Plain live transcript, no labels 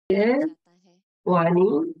है जाता है, वाणी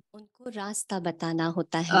उनको रास्ता बताना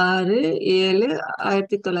होता है।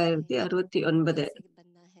 6/7/1969 कैसे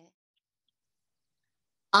बनना है?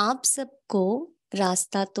 आप सबको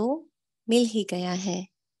रास्ता तो मिल ही गया है।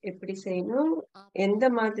 எப்படி செய்யணும், आप எந்த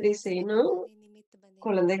மாதிரி रास्ता செய்யணும் दिखाने निमित्त बने।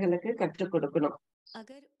 குழந்தைகளுக்கு कற்றுக் கொடுக்கணும்.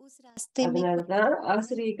 अगर उस रास्ते में அதனால कोई தான் रुकावट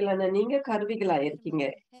ஆசிரியர்களான நீங்க கருவிகளா अगर இருக்கீங்க.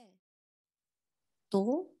 वहाँ है, तो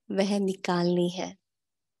वह निकालनी है।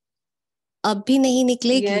 अब भी नहीं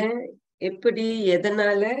निकलेगी। ஏன், எப்படி,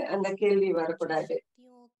 எதனால அந்த கேள்வி जो வரக்கூடாது.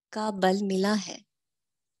 शक्तियों का बल मिला है,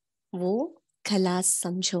 वो खलास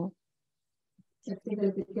समझो।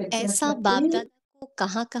 சக்திகளுக்கு கிடைக்கிற ऐसा சக்தி बाप दादा को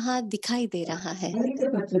कहाँ कहाँ दिखाई दे रहा है।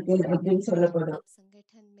 அளிக்கப்பட்டிருக்கு அப்படின்னு சொல்லப்படும். आप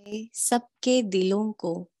संगठन में सबके दिलों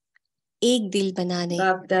को एक दिल बनाने,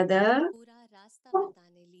 बाप दादा पूरा रास्ता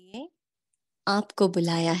बताने लिए आपको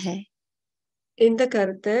बुलाया है। இந்த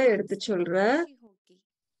கருத்தை आप எடுத்து सबको சொல்ற खुशी होगी।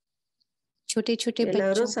 छोटे छोटे बच्चों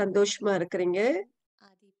எல்லாரும் को சந்தோஷமா இருக்கிறீங்க.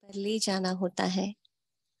 आदि पर ले जाना होता है,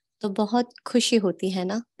 तो बहुत खुशी होती है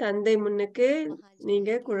ना। தந்தை முன்னுக்கு वहाँ நீங்க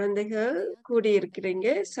जाएंगे, குழந்தைகள் नया கூடி कपड़ा இருக்கிறீங்க,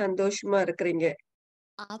 पहनेंगे। சந்தோஷமா இருக்கிறீங்க.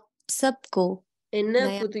 आप सबको என்ன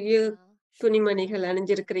नया புதிய कपड़ा, துணிமணிகள் शूज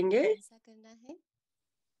அணிஞ்சிருக்கிறீங்க? कौन सा करना है?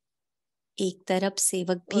 एक तरफ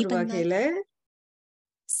सेवक भी ஒரு बनना வகையில है।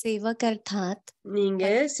 सेवक अर्थात நீங்க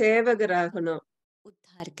पतित சேவகராகணும்.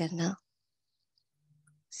 उद्धार करना।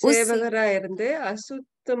 उस சேவகரா सेवक இருந்து का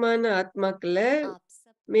அசுத்தமான ஆத்மாக்கள आप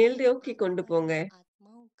सबको மேல் நோக்கி आने கொண்டு போங்க. वाली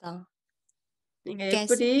आत्माओं का நீங்க कैसे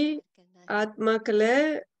எப்படி उद्धार करना है, ஆத்மாக்கள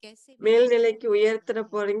कैसे மேல்நிலைக்கு व्यवस्थित உயர்த்தற करना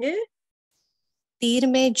है। போறீங்க? तीर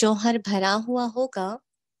में जौहर भरा हुआ होगा,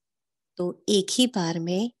 तो एक ही बार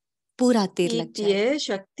में पूरा तीर लग ஈட்டிய जाएगा।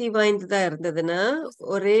 சக்தி வாய்ந்ததா இருந்ததுன்னா, उस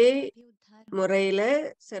ஒரே आत्मा का भी उद्धार होगा। முறையில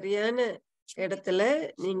சரியான छोटे இடத்துல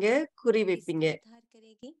छोटे நீங்க बच्चों குறி किसकी வைப்பீங்க. उद्धार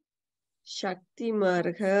करेगी?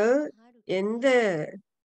 சக்திமார்கள் कौन सा पहाड़ எந்த उठाएगा?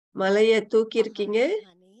 மலைய தூக்கி पहाड़ இருக்கீங்க?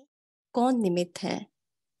 उठाने कौन निमित्त है?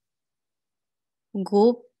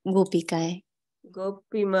 गोप गोपिकाएं।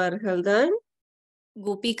 கோபிமார்கள் தான்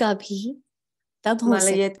गोपिका भी तब हो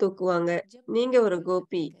மலைய सकती தூக்குவாங்க. है जब நீங்க कोई ஒரு सेवा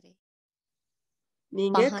கோபி. न करे।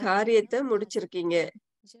 நீங்க पहाड़ காரியத்த तब उठा முடிச்சிருக்கீங்க. सकते हैं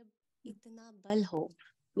जब इतना बल हो।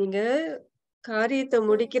 நீங்க காரியத்த तो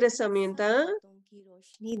முடிக்கிற इन சமயம் सब தான் बातों की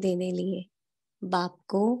रोशनी देने लिए बाप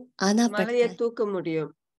को आना மலைய पड़ता है। தூக்க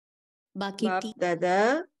முடியும். बाकी பாப் टीका தாதா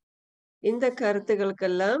இந்த एक ही बार में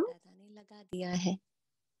கருத்துகளுக்கெல்லாம் बाप दादा ने लगा दिया है।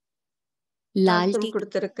 लाल அர்த்தம் टीका है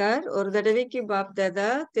குடுத்திருக்கார். ஒரு தடவைக்கு सूरत பாப் தாதா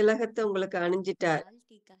திலகத்த உங்களுக்கு அணிஞ்சிட்டார். लाल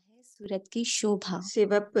टीका है सूरत की शोभा।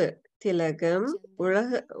 சிவப்பு திலகம் चंदन உலக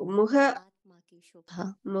है முக आत्मा की शोभा।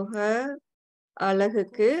 முக कोई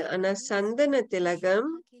அழகுக்கு. ஆனா भी சந்தன सूरत की திலகம்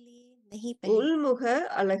शोभा के लिए नहीं पहनता, உள்முக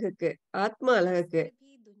அழகுக்கு, ஆத்மா அழகுக்கு. वस्त्र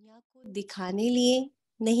भी दुनिया को दिखाने लिए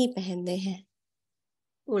नहीं पहनते हैं,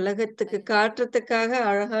 உலகத்துக்கு परंतु காட்டுறதுக்காக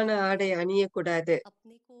அழகான ஆடை அணியக்கூடாது.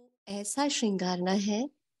 अपने को ऐसा श्रृंगारना है,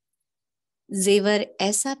 जेवर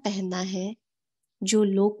ऐसा पहनना है जो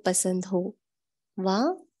लोग पसंद हो व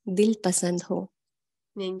दिल पसंद हो।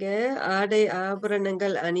 நீங்க ஆடை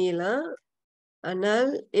ஆபரணங்கள் அணியலாம். ஆனால்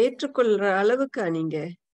दिल पसंद ஏற்றுக்கொள்ற करना है அளவுக்கு அணிங்க.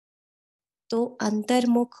 तो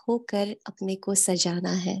अंतर्मुख होकर अपने को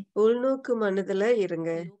सजाना है। உள்நோக்கு மனதுல இருங்க.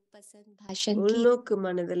 लोग पसंद भाषण की உள்நோக்கு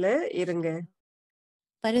மனதுல இருங்க. भाषा,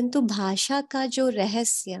 परंतु भाषा का जो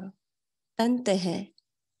रहस्य तंत्र है,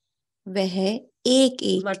 वह एक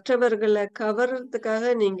एक மற்றவர்கள கவர்றதுக்காக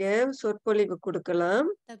நீங்க சொற்பொழிவு குடுக்கலாம்.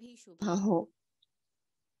 तभी शुभा हो।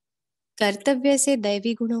 कर्तव्य से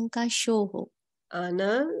दैवी गुणों का शो हो।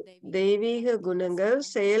 ஆனால் दैवी தெய்வீக गुणों का குணங்கள் सजा ही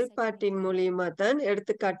செயல்பாட்டின் सजने का। மூலியமா தான்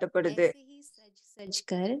எடுத்துக்காட்டப்படுது. ऐसे ही सज सज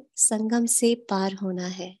कर संगम से पार होना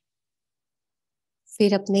है, फिर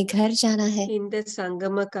अपने घर जाना है। இந்த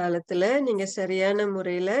சங்கம காலத்துல நீங்க कैसे சரியான जाती है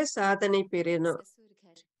முறையில சாதனை பெறணும். ससुर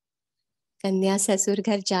घर? कन्या ससुर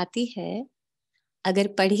घर जाती है, अगर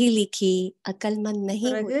पढ़ी लिखी अक्लमंद नहीं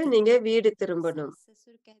பிறகு होती, நீங்க வீடு तो திரும்பணும். सास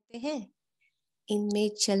ससुर कहते हैं इनमें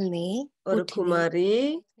चलने ஒரு उठने குமாரி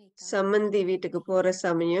बैठने का சம்மந்தி गुण வீட்டுக்கு नहीं போற है,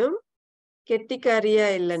 சமயம் கெட்டிக்காரியா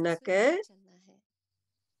इन्हें இல்லனாக்க ससुर घर चलना है।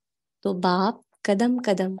 तो बाप कदम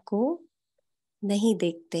कदम को नहीं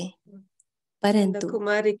देखते, அந்த परंतु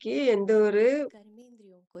குமாரிக்கு எந்த ஒரு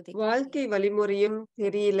कर्मेंद्रियों को दिखाते வாழ்க்கை हैं। வழிமுறையும்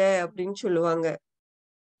தெரியல அப்படின்னு சொல்லுவாங்க.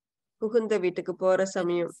 புகுந்த வீட்டுக்கு போற कदम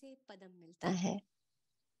சமயம். से पदम मिलता है,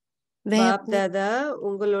 वह பாப் अपने தாதா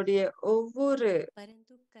உங்களுடைய ஒவ்வொரு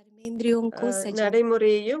परंतु कर्मेंद्रियों को सजा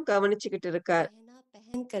நடைமுறையையும் கவனிச்சுக்கிட்டு இருக்கார். पहना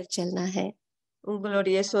पहन कर चलना है।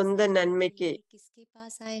 உங்களுடைய आप சொந்த साधना के நன்மைக்கு. लिए किसके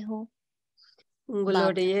पास आए हो? बाप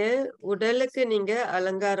உங்களுடைய दादा के घर உடலுக்கு நீங்க स्वरूप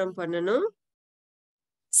அலங்காரம் सजाने பண்ணணும். वाले।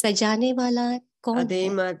 सजाने वाला कौन அதே है?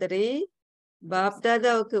 மாதிரி பாப் जैसे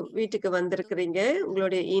தாதாவுக்கு लोगों में வீட்டுக்கு दो வந்திருக்கிறீங்க. तरह का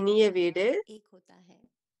உங்களுடைய प्यार இனிய வீடு. होना एक होता है,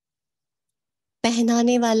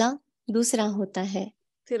 पहनाने वाला दूसरा होता है।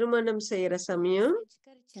 திருமணம் செய்யற சமயம்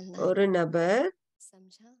सजकर चलना है, ஒரு நபர்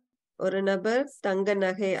समझा? ஒரு நபர் தங்க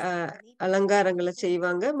நகை सावधानी அலங்காரங்களை पूर्वक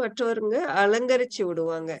செய்வாங்க. மற்றவங்க और அலங்கரிச்சு प्रगति का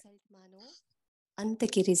விடுவாங்க. रिजल्ट मानो अंत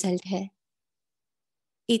की रिजल्ट है।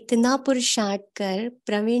 इतना पुरुषार्थ कर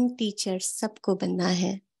प्रवीण टीचर सबको बनना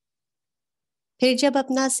है। फिर जब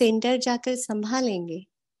अपना सेंटर जाकर संभालेंगे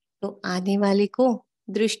तो आने वाले को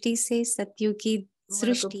दृष्टि से सत्यु की உங்களுக்கு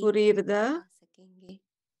सृष्टि புரியுறதா? दिखा सकेंगे।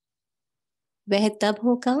 वह तब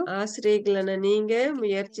होगा ஆசிரியர்களான நீங்க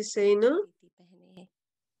முயற்சி செய்யணும். रीति पहने हैं।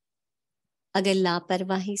 अगर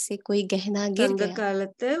लापरवाही से कोई गहना गिर சங்க गया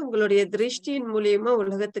காலத்தை உங்களுடைய திருஷ்டியின் மூலியமா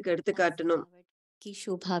உலகத்துக்கு எடுத்து और காட்டணும். सजावट की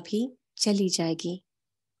शोभा भी चली जाएगी।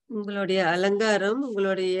 உங்களுடைய அலங்காரம்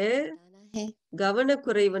உங்களுடைய बताना है,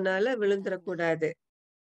 கவனக்குறைவுனால விழுந்துடக்கூடாது.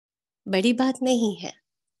 बड़ी बात नहीं है,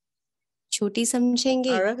 छोटी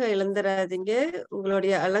समझेंगे அழகா இழந்துடாதீங்க.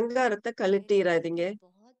 உங்களுடைய அலங்காரத்தை கழட்டிடாதீங்க.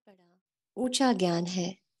 बहुत बड़ा ऊंचा ज्ञान है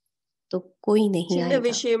तो कोई नहीं சின்ன आएगा।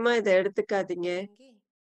 விஷயமா இதை எடுத்துக்காதீங்க.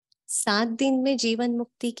 7 दिन में जीवन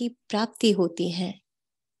मुक्ति की प्राप्ति होती है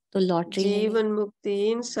तो लॉटरी लेने ஜீவன்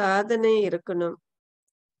முக்தியின் சாதனை இருக்கணும்.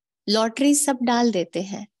 लॉटरी सब डाल देते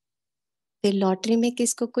हैं, फिर लॉटरी में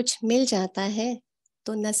किसको कुछ मिल जाता है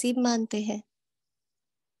तो नसीब मानते हैं।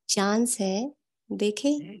 चांस है,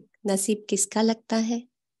 देखें नसीब किसका लगता है,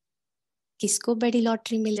 किसको बड़ी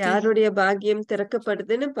लॉटरी मिलती है। யாருடைய பாக்கியம்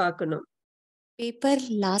திறக்கப்படுதுன்னு பார்க்கணும். पेपर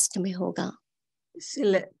लास्ट में होगा।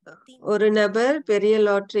 சில ஒரு நபர் பெரிய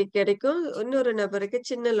லாட்டரி கிடைக்கும், இன்னொரு நபருக்கு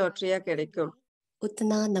சின்ன லாட்டரியா கிடைக்கும்.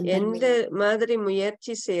 उतना नंबर எந்த मिलेगा। மாதிரி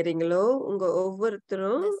முயற்சி செய்றீங்களோ உங்க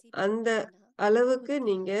ஒவ்வொருத்தரும் नसीब को அந்த पाना அளவுக்கு खुद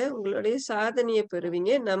நீங்க पाना है। உங்களுடைய சாதனையை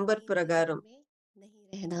பெறுவீங்க நம்பர் பிரகாரம். इंतजार में नहीं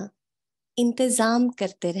रहना, इंतजाम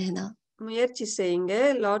करते रहना। முயற்சி செய்யுங்க.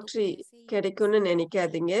 லாட்டரி तो ऐसे ही கிடைக்கும்னு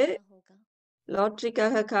நினைக்காதீங்க. करना होगा।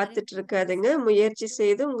 லாட்டரிக்காக காத்துட்டு परंतु இருக்காதீங்க. ऐसे முயற்சி जो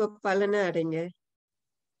செய்து உங்க பலனை அடைங்க.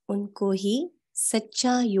 उनको ही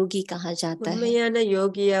सच्चा योगी कहा जाता है। உண்மையான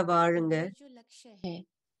யோகியா வாழுங்க. ये जो लक्ष्य है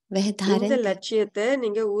वह இந்த धारण करके லட்சியத்தை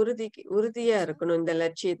நீங்க உறுதியா இருக்கணும் இந்த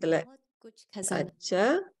லட்சியத்துல. बहुत कुछ खजाना அச்சா,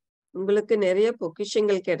 உங்களுக்கு நிறைய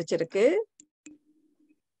பொக்கிஷங்கள் கிடைச்சிருக்கு.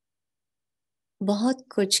 बहुत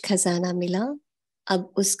कुछ खजाना मिला, अब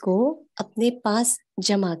उसको अपने पास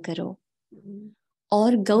जमा करो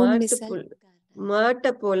और गौ மாட்டு मिसल புல் उगाना है।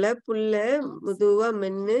 மாட்டை போல புல்ல மெதுவா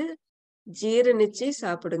மென்னு ஜீரணிச்சு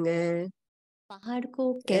சாப்பிடுங்க. पहाड़ को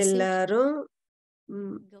कैसे எல்லாரும்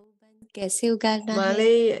ம், गौबन कैसे उगाना है,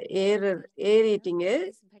 மலை ஏற ஏறிட்டீங்க.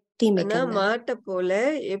 इस भट्टी में ஆனா करना है। மாட்டை போல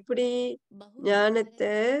எப்படி बहु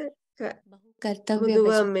ஞானத்தை बहु कर्तव्य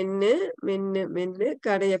மெதுவா बचा மென்னு மென்னு மென்னு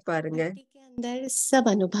கடைய பாருங்க. भट्टी के अंदर सब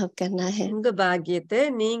अनुभव करना है। உங்க பாக்கியத்தை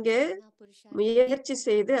நீங்க इतना पुरुषार्थ முயற்சி करके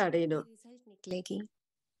செய்து अடையணும். रिजल्ट निकलेगी।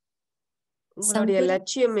 உங்களுடைய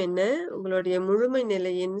லட்சியம் என்ன? உங்களுடைய முழுமை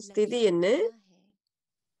நிலையின் ஸ்திதி என்ன?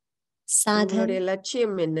 साधन உங்களுடைய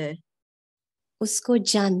லட்சியம் என்ன? उसको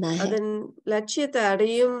जानना है। அதன் லட்சியத்தை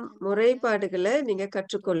அடையும் முறைப்பாடுகளை நீங்க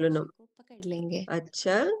கற்றுக்கொள்ளணும். को पकड़ लेंगे।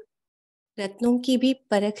 அச்சா, रत्नों की भी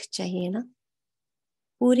परख चाहिए ना,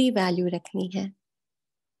 पूरी वैल्यू रखनी है।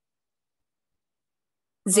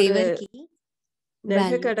 ஒரு जेवर की நகை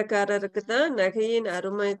वैल्यू கடைக்காரருக்கு தான் நகையின்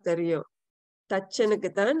அருமை தெரியும்.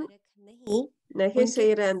 தச்சனுக்கு தான் नहीं, நகை उनके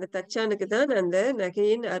செய்யற அந்த தச்சானுக்கு தான் அந்த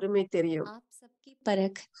நகையின் அருமை தெரியும். आप सबकी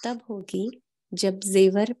परख तब होगी जब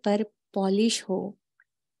जेवर पर पॉलिश हो,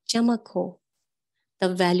 चमक हो,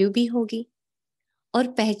 तब वैल्यू भी होगी और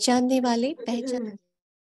पहचानने वाले पहचान।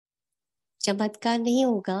 चमत्कार नहीं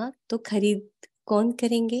होगा तो खरीद कौन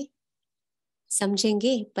करेंगे,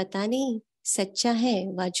 समझेंगे पता नहीं सच्चा है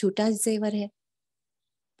व झूठा जेवर है।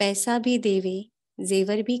 पैसा भी देवे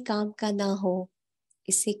जेवर भी काम का ना हो,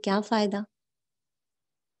 इससे क्या फायदा।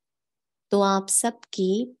 तो आप सबकी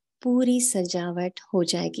पूरी सजावट हो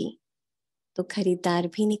जाएगी तो खरीदार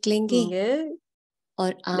भी निकलेंगे நீங்க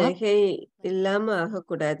और आप நகை இல்லாம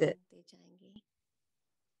ஆகக்கூடாது. बनते जाएंगे।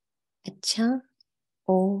 अच्छा,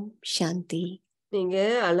 ओम शांति। நீங்க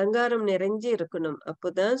அலங்காரம் நிறைஞ்சு இருக்கணும்.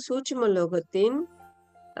 அப்போதான் சூட்சும லோகத்தின்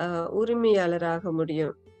உரிமையாளராக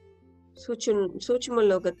முடியும். சூட்சும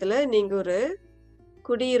லோகத்துல நீங்க ஒரு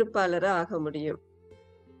குடியிருப்பாளரா ஆக முடியும்.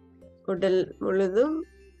 உடல் முழுதும்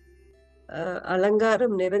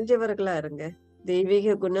அலங்காரம் நிறைஞ்சவர்களா இருங்க.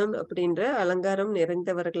 தெய்வீக குணம் அப்படின்ற அலங்காரம்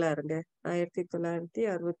நிறைந்தவர்களா இருங்க.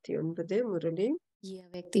 1969 முரளி. ये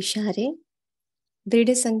अव्यक्त इशारे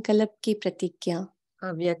दृढ़ संकल्प की प्रतिज्ञा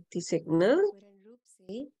அவ்யக்தி சிக்னல் पूर्ण रूप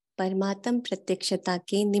से परमात्म प्रत्यक्षता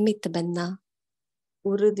के निमित्त बनना,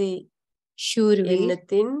 உறுதி शूरवीर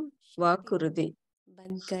எண்ணத்தின் வாக்குறுதி.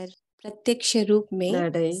 बनकर प्रत्यक्ष रूप में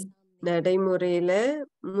நடைமுறையில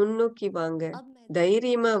முன்னோக்கி வாங்க. अब मैं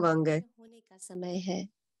தைரியமா வாங்க. होने का समय है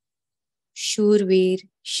शूरवीर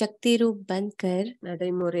शक्ति रूप बनकर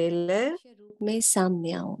நடைமுறையில रूप में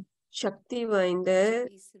सामने आओ। சக்தி வாய்ந்த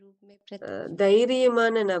जब इस रूप में प्रत्यक्ष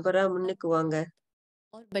தைரியமான நபரா முன்னுக்கு வாங்க.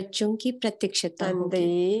 और बच्चों की प्रत्यक्षता தந்தை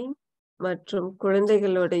होगी மற்றும்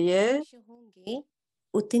குழந்தைகளுடைய होंगे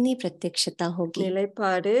उतनी प्रत्यक्षता होगी।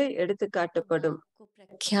 நிலைப்பாடு எடுத்து காட்டப்படும், को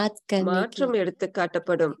प्रख्यात करने के மாற்றம் எடுத்து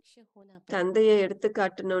காட்டப்படும். प्रत्यक्ष होना पड़ेगा। தந்தையை எடுத்து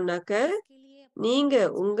காட்டணும்னாக்க इसके लिए நீங்க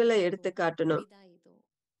உங்களை எடுத்து காட்டணும். विदाई दो,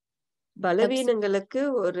 பலவீனங்களுக்கு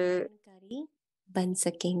ஒரு जानकारी बन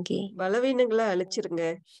सकेंगे। பலவீனங்களை அழிச்சிருங்க.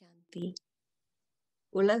 शांति।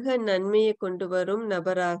 உலக நன்மையை கொண்டு வரும்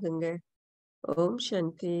நபராகுங்க. ஓம்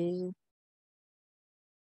சாந்தி.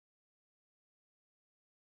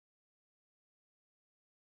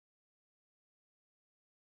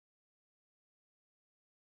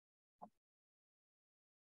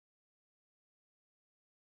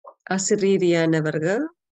 அசரீரியானவர்கள்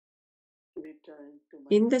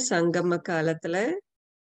இந்த சங்கம காலத்துல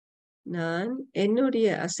நான் என்னுடைய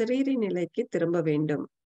அசரீரி நிலைக்கு திரும்ப வேண்டும்.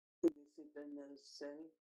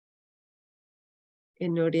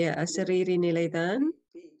 என்னுடைய அசரீரி நிலைதான்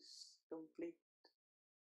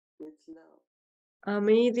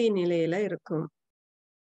அமைதி நிலையில இருக்கும்,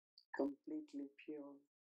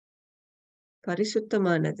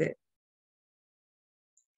 பரிசுத்தமானது.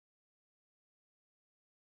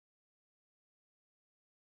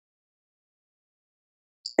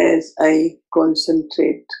 As I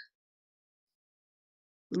concentrate,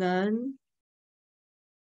 நான்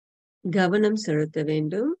கவனம் செலுத்த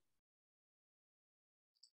வேண்டும்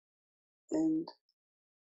and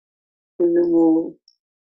remove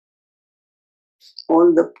all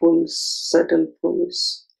the pulls, subtle pulls,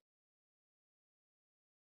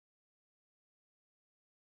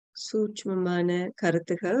 சூட்சுமமான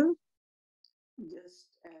கருத்துகள் just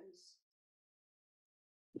as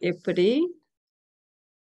எப்படி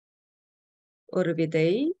ஒரு விதை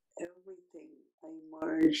everything I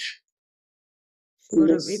merge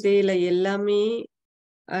ஒரு விதையில எல்லாமே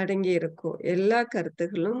அடங்கி இருக்கும், எல்லா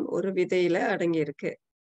கருத்துகளும் ஒரு விதையில அடங்கி இருக்கு.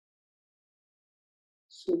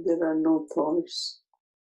 so there are no thoughts,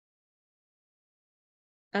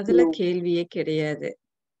 அதுல கேள்வியே கிடையாது.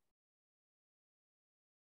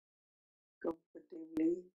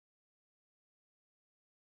 comfortably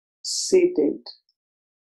seated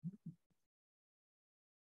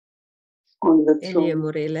on the எளிய throne.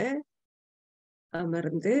 முறையில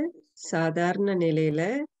அமர்ந்து சாதாரண நிலையில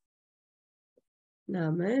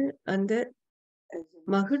நாம அந்த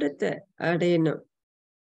மகுடத்தை அடையணும்.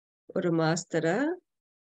 ஒரு மாஸ்டரா,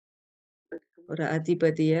 ஒரு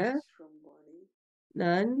அதிபதியா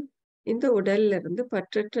நான் இந்த உடல்ல இருந்து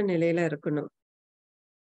பற்றற்ற நிலையில இருக்கணும்.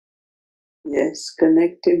 Yes,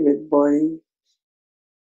 connected with body,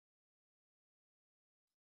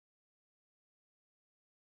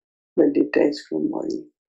 but detached from body.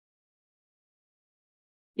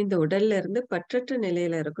 இந்த உடல்ல இருந்து பற்றற்ற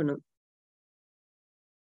நிலையில இருக்கணும்.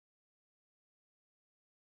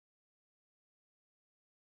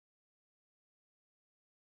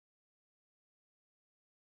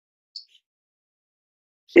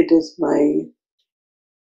 It is my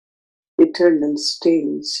eternal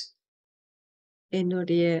stage.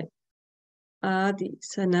 என்னுடைய ஆதி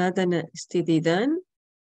சனாதன ஸ்திதிதான்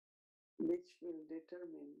Which will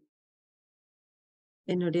determine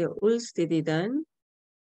என்னுடைய உள் ஸ்திதிதான்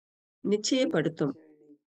நிச்சயப்படுத்தும்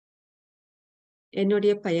journey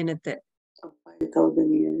என்னுடைய பயணத்தை. of 5,000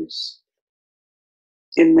 years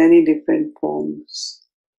in many different forms.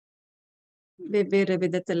 வெவ்வேறு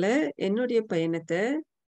விதத்துல என்னுடைய பயணத்தை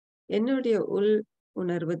என்னுடைய உள்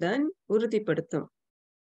உணர்வு தான் உறுதிப்படுத்தும்.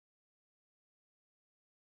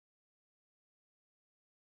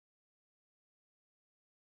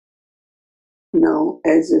 Now,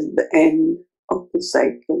 as is the end of the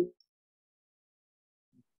cycle,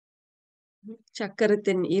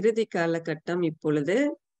 சக்கரத்தின் இறுதி காலகட்டம் இப்பொழுது.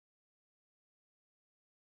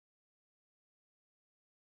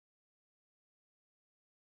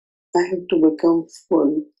 I have to become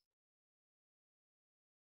full.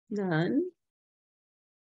 நான்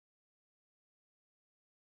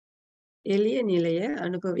எளிய நிலையை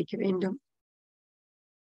அனுபவிக்க வேண்டும்.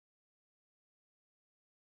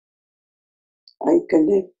 I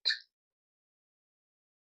connect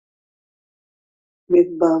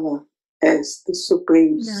with Baba as the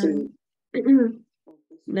Supreme Seal.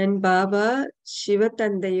 நான் பாபா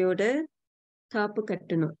சிவதந்தையோட காப்பு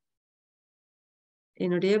கட்டணும்.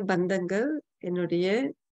 என்னுடைய பந்தங்கள்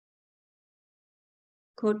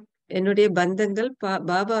என்னுடைய பந்தங்கள்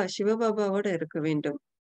பாபா சிவபாபாவோட இருக்க வேண்டும்,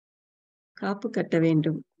 காப்பு கட்ட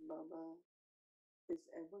வேண்டும். Baba is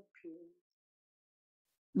ever pure.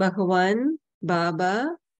 பகவான் பாபா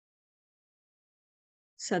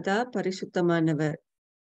சதா பரிசுத்தமானவர்.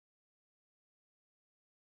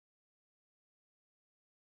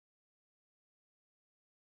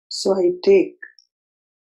 So I take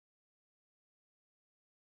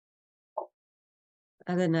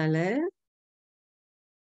அதனால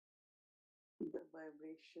the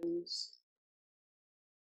vibrations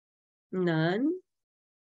நான்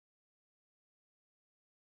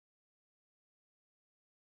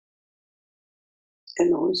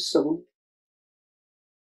and also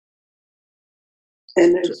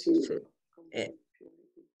energy சு- of complete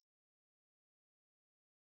purity.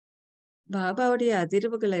 பாபாவுடைய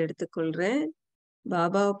அதிர்வுகளை எடுத்துக்கொள்றேன்.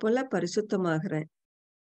 பாபாவை போல பரிசுத்தமாகிறேன்.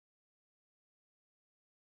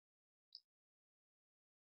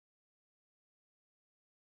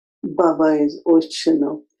 Baba is ocean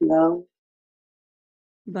of love.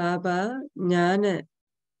 Baba ஞான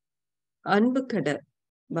அன்பு கடல்.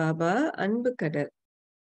 பாபா அன்பு கடல்.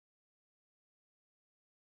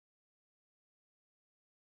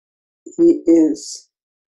 He is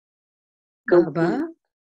Baba complete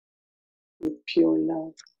with pure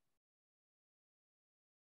love.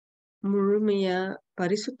 முழுமையா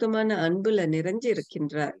பரிசுத்தமான அன்புல நிறைஞ்சு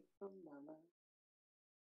இருக்கின்றார். From Baba,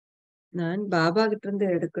 நான் பாபா கிட்ட இருந்து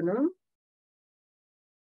எடுக்கணும்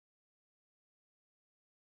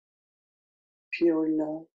pure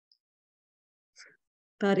love.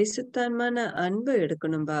 பரிசுத்தமான அன்பு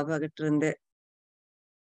எடுக்கணும் பாபா கிட்ட இருந்து.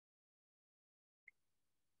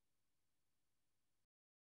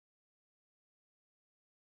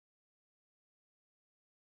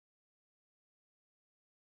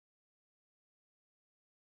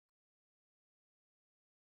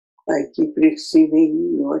 I keep receiving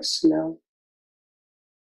God's love.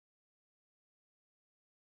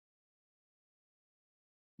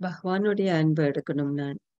 பகவானுடைய அன்பு எடுக்கணும்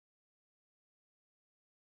நான்.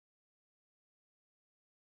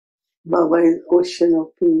 Baba is ocean of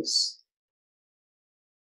peace.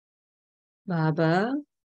 Baba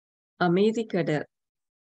அமைதி கடல்.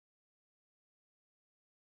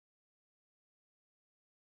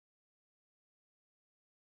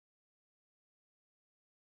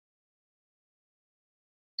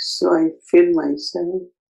 So I feel myself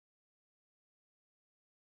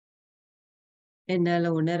என்னால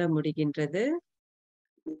உணர முடிகின்றது.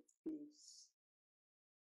 with peace.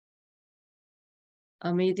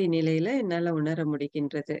 அமைதி நிலையில என்னால உணர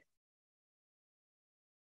முடிகின்றது.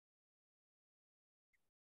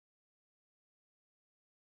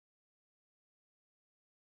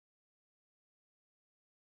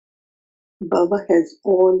 Baba has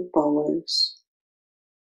all powers.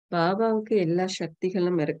 பாபாவுக்கு எல்லா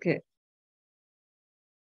சக்திகளும் இருக்கு.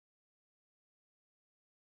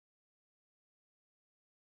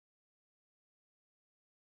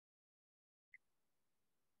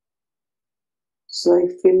 So I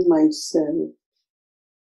feel myself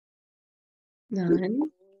நான்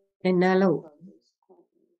என்னால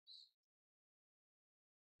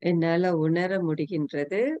என்னால உணர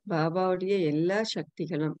முடிகின்றது. பாபாவுடைய எல்லா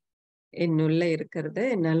சக்திகளும் என்னுள்ள இருக்கிறத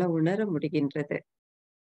என்னால உணர முடிகின்றது.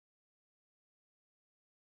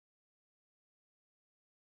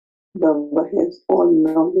 Baba has all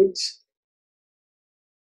knowledge.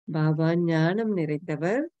 Baba ஞானம்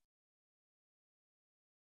நிறைந்தவர்.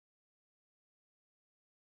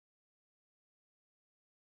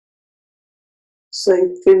 So I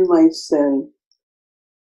fill myself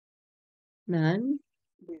நான்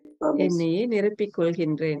with Baba's என்னையே நிரப்பிக்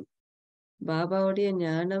கொள்கின்றேன். பாபாவுடைய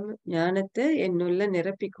ஞானத்தை என்னுள்ள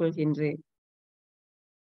நிரப்பிக் கொள்கின்றேன்.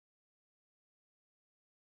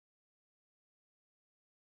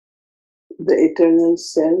 the eternal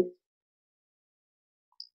self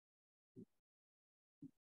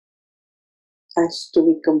has to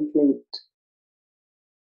be complete.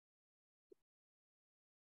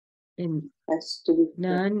 Has to be full.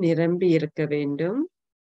 நான் நிரம்பி இருக்க வேண்டும்.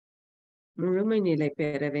 முழுமை நிலை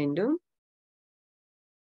பெற வேண்டும்.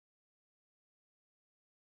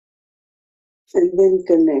 And then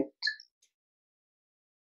connect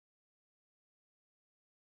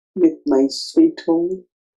with my sweet home.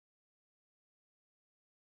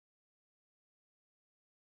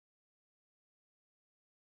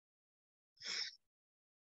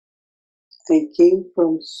 I came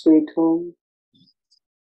from sweet home.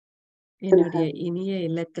 என்னுடைய இனிய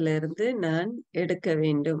இல்லத்திலிருந்து நான் எடுக்க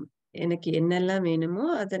வேண்டும். எனக்கு என்னெல்லாம் வேணுமோ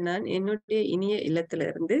அதை நான் என்னுடைய இனிய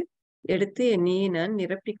இல்லத்திலிருந்து எடுத்து என்னையே நான்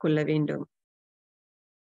நிரப்பிக் கொள்ள வேண்டும்.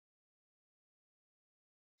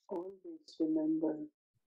 Always remember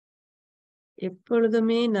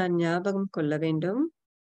எப்பொழுதுமே நான் ஞாபகம் கொள்ள வேண்டும்.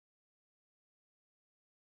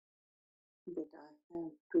 that I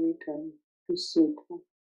have to return to sweet home.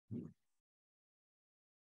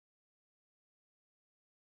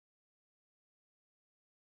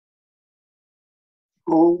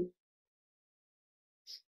 home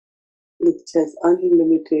which has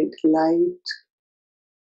unlimited light,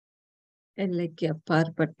 எல்லைக்கு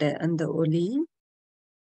அப்பாற்பட்ட அந்த ஒளி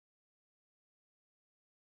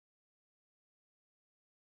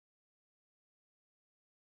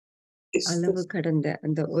is அளவு the கடந்த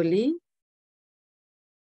அந்த ஒளி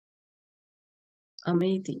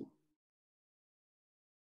அமைதி,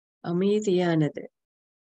 அமைதியானது.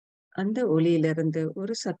 அந்த ஒளியிலிருந்து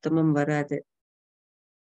ஒரு சத்தமும் வராது.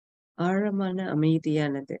 ஆழமான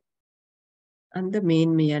அமைதியானது. அந்த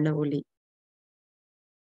மேன்மையான ஒளி.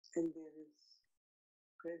 and there is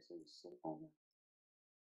presence of Baba.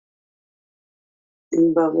 In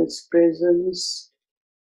Baba's presence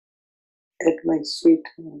at my sweet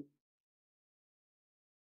home,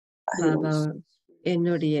 I Baba also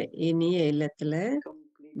என்னுடைய இனிய இல்லத்துல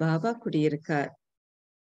complete பாபா குடியிருக்கார்.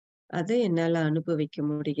 அதை என்னால அனுபவிக்க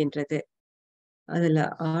முடிகின்றது. அதுல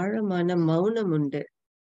ஆழமான மௌனம் உண்டு.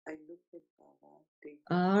 I look at Baba, take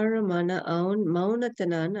ஆழமான மௌனத்தை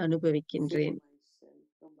நான் அனுபவிக்கின்றேன். myself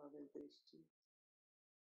from Baba's drishti,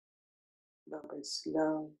 Baba's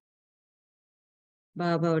love,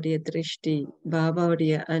 பாபாவுடைய திருஷ்டி,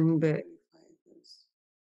 பாபாவுடைய அன்பு. purifies us.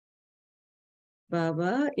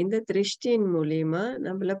 பாபா இந்த திருஷ்டியின் மூலியமா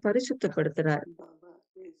நம்மள பரிசுத்தப்படுத்துறார். Baba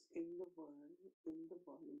is in the world, in the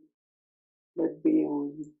body, but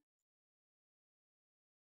beyond.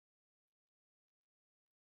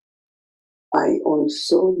 I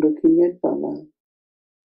also looking at Baba.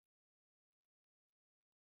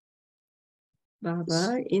 Baba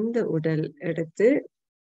இந்த உடல் எடுத்து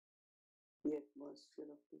The atmosphere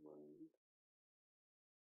of the world.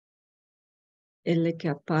 எல்லைக்கு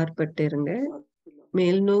அப்பாற்பட்டு இருங்க. Not below.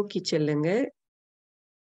 மேல் நோக்கி செல்லுங்க.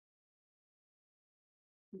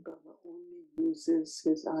 Baba only uses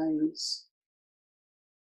his eyes to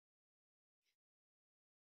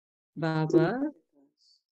Baba look at us.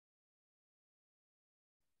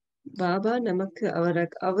 Baba நமக்கு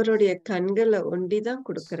அவருடைய கண்களை ஒண்டிதான்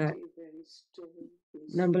கொடுக்கிறார். Stay very still,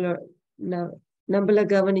 நம்மள peaceful. நம்மள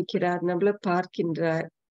கவனிக்கிறார், நம்மள பார்க்கின்றார்,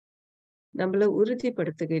 நம்மள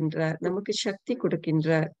உறுதிப்படுத்துகின்றார், நமக்கு சக்தி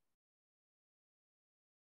கொடுக்கின்றார்,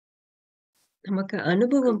 நமக்கு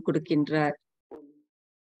அனுபவம் கொடுக்கின்றார்.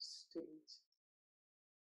 Stage.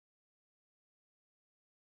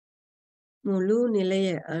 முழு நிலைய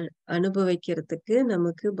அனுபவிக்கிறதுக்கு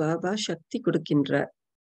நமக்கு பாபா சக்தி கொடுக்கின்றார்.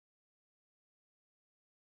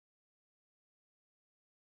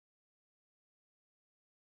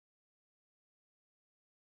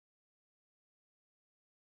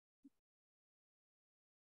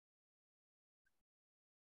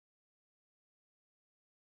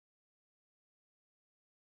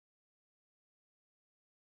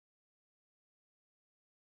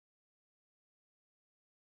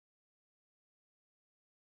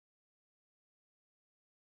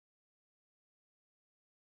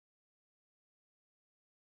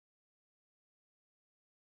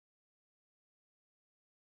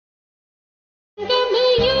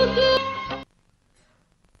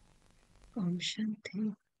 ஓம் சாந்தி.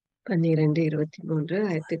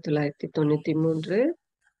 12/23/1993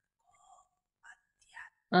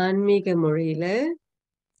 ஆன்மீக மொழியில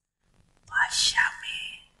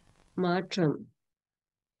மாற்றம்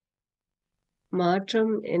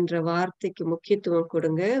மாற்றம் என்ற வார்த்தைக்கு முக்கியத்துவம்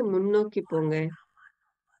கொடுங்க. முன்னோக்கி போங்க.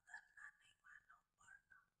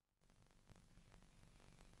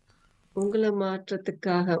 உங்களை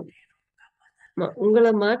மாற்றத்துக்காக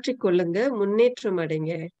உங்களை மாற்றிக்கொள்ளுங்க. முன்னேற்றம்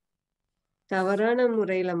அடைங்க. தவறான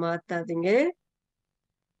முறையில மாத்தாதீங்க.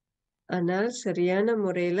 ஆனால் சரியான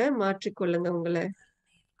முறையில மாற்றிக்கொள்ளுங்க.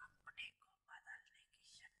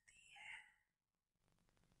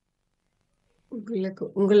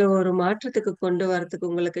 உங்களை ஒரு மாற்றத்துக்கு கொண்டு வரதுக்கு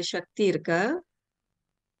உங்களுக்கு சக்தி இருக்கா?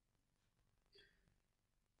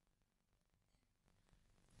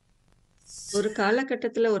 ஒரு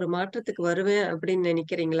காலகட்டத்துல ஒரு மாற்றத்துக்கு வருவேன் அப்படின்னு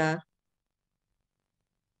நினைக்கிறீங்களா?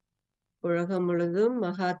 உலகம் முழுதும்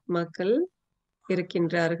மகாத்மாக்கள்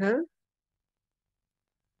இருக்கின்றார்கள்.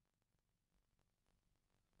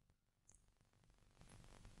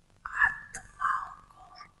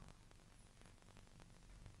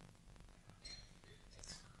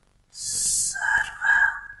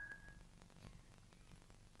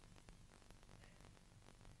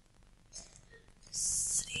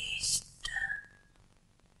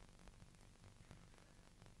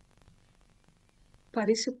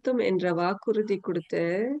 பரிசுத்தம் என்ற வாக்குறுதி கொடுத்த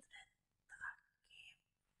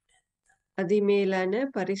அதிமேலான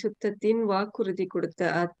பரிசுத்தத்தின் வாக்குறுதி கொடுத்த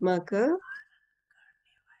ஆத்மாக்கு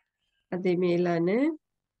அதிமேலான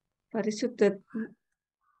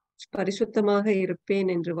பரிசுத்தமாக இருப்பேன்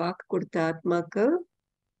என்று வாக்கு கொடுத்த ஆத்மாக்கு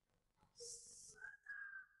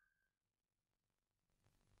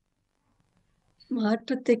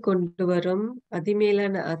மாற்றத்தை கொண்டு வரும்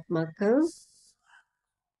அதிமேலான ஆத்மாக்கள்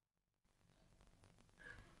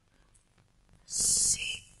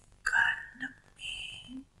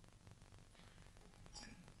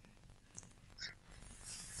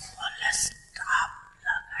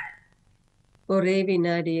ஒரே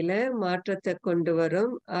வினாடியில மாற்றத்தை கொண்டு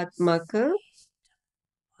வரும் ஆத்மாக்கள்,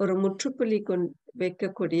 ஒரு முற்றுப்புள்ளி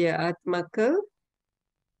வைக்கக்கூடிய ஆத்மாக்கள்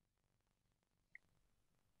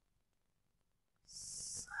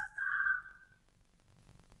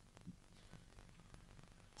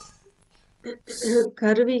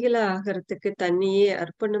கருவிகளா ஆகிறதுக்கு தன்னையே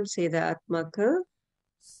அர்ப்பணம் செய்த ஆத்மாக்கள்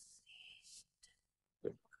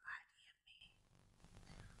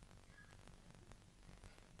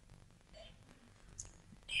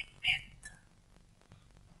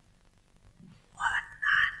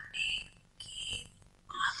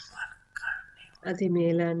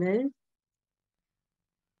அதிமேலான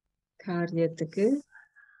காரியத்துக்கு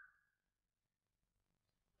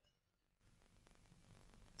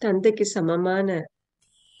தந்தைக்கு சமமான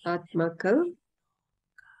ஆத்மாக்கள்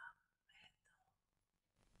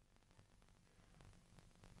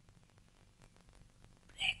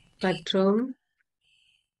மற்றும்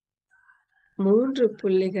 3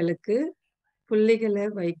 புள்ளிகளை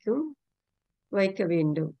வைக்க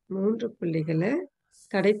வேண்டும். 3 புள்ளிகளை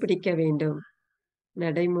கடைபிடிக்க வேண்டும்.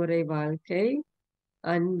 நடைமுறை வாழ்க்கை,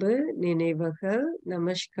 அன்பு, நினைவுகள்,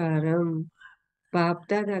 நமஸ்காரம்.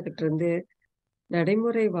 பாப்தாதா கிட்ட இருந்து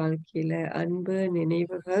நடைமுறை வாழ்க்கையில அன்பு,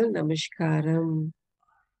 நினைவுகள், நமஸ்காரம்.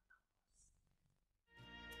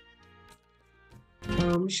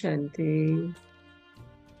 ஓம் சாந்தி.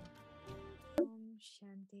 Om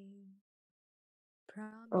Shanti.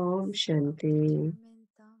 Om Promise of Shanti. determined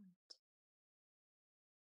thought.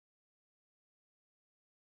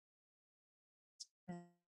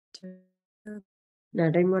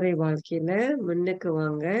 நடைமுறை வாழ்க்கையில முன்னுக்கு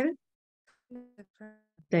வாங்க.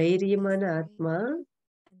 தைரியமான ஆத்மா,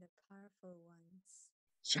 And the powerful ones.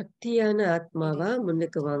 சக்தியான It ஆத்மாவா is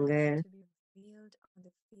முன்னுக்கு your வாங்க. time to be revealed on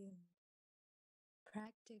the field.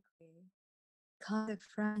 Practically, come the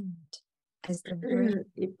front as the brain.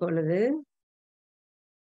 இப்பொழுது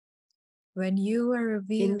When you are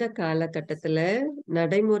இந்த revealed, காலகட்டத்துல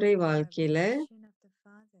நடைமுறை வாழ்க்கையில revelation of the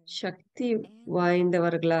Father Sakthi and the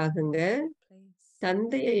வாய்ந்தவர்களாகுங்க. will take place.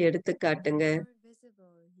 தந்தையை எடுத்து The காட்டுங்க. more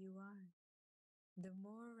visible you are, the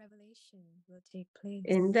more revelation will take place.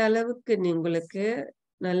 எந்த அளவுக்கு உங்களுக்கு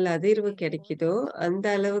நல்ல அதிர்வு கிடைக்குதோ அந்த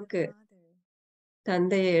அளவுக்கு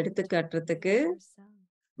தந்தையை எடுத்து காட்டுறதுக்கு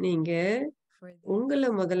நீங்க உங்களை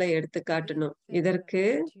முதல்ல எடுத்து காட்டணும். இதற்கு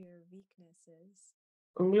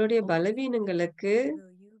உங்களுடைய பலவீனங்களுக்கு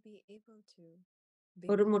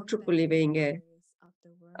ஒரு முற்றுப்புள்ளி வைங்க.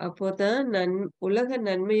 அப்போதான் உலக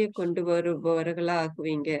நன்மையை கொண்டு வருபவர்களா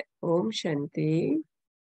ஆகுவீங்க. ஓம் சாந்தி.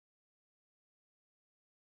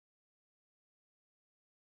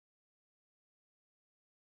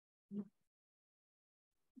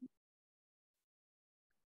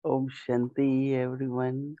 Om Shanti,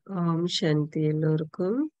 everyone. ஓம் சாந்தி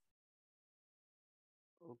எல்லோருக்கும்.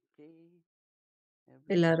 Okay.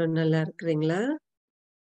 எல்லாரும் நல்லா இருக்கிறீங்களா?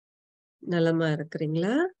 நலமா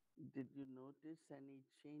இருக்கிறீங்களா? Did you notice any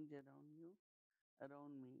change around you,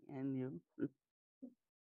 around me and you?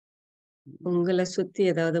 உங்களை சுத்தி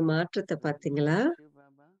ஏதாவது மாற்றத்தை பார்த்தீங்களா? Shiv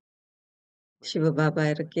Baba. சிவபாபா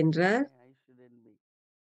இருக்கின்றார். I shouldn't be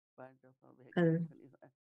part of a அது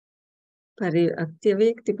Parivar.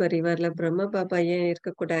 அத்தியவேக்தி பரிவார்ல பிரம்ம பாபா ஏன்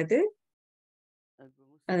இருக்கக்கூடாது?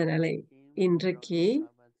 அதனால இன்றைக்கு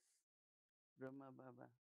Brahma Baba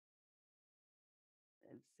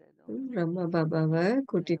பிரம்ம பாபாவை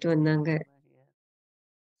கூட்டிட்டு வந்தாங்க.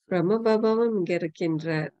 பிரம்ம பாபாவும் இங்க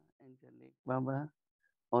இருக்கின்றார். Baba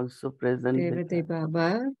also present with தேவதை us. பாபா,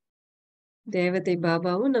 தேவதை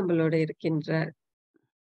பாபாவும் நம்மளோட இருக்கின்றார்.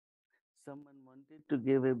 Someone wanted to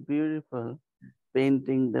give a beautiful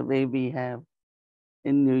painting the way we have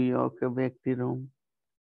in New York, a Vyakti room.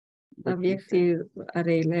 But he அவ்யக்தி said,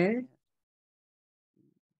 அறையில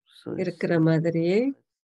so it's இருக்கிற மாதிரியே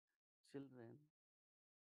children.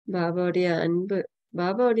 பாபாவுடைய அன்பு,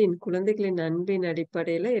 பாபாவுடைய குழந்தைகளின் அன்பின்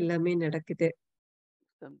அடிப்படையில எல்லாமே நடக்குது.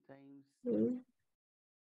 Sometimes ம்.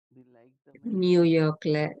 we like the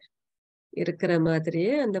நியூயார்க்ல இருக்கிற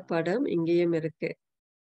மாதிரியே அந்த படம் இங்கேயும் இருக்கு.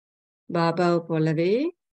 பாபாவை போலவே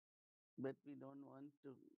but we don't want to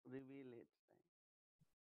reveal it.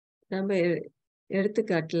 நம்ம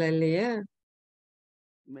எடுத்துக்காட்டல இல்லையா?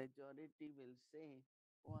 Majority will say,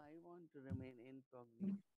 oh, I want to remain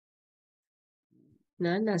incognito.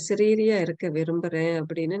 நான் அசரீரியா இருக்க விரும்புறேன்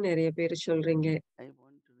அப்படின்னு நிறைய பேர் சொல்றீங்க. I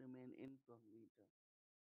want to remain incognito.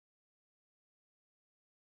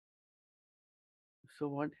 So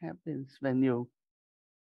what happens when you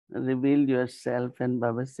reveal yourself and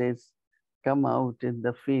Baba says, come out in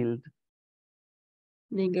the field?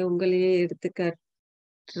 நீங்க உங்களையே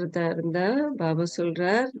எடுத்துக்காட்டுறதா இருந்தா பாபா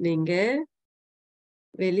சொல்றார், நீங்க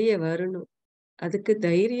வெளியே வரணும். அதுக்கு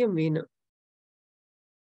தைரியம் வேணும்.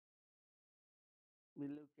 We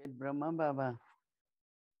look at Brahma Baba.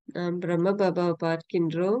 நாம் பிரம்ம பாபாவை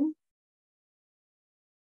பார்க்கின்றோம்.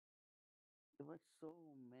 There were so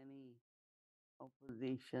many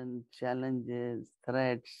opposition, challenges,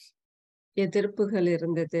 threats. எதிர்ப்புகள்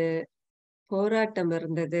இருந்தது, போராட்டம்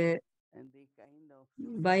இருந்தது, And they kind of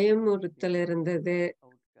பயமுறுத்தல் இருந்தது.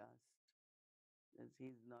 outcast. As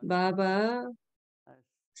he's not Baba us.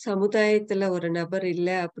 சமுதாயத்துல ஒரு நபர் இல்ல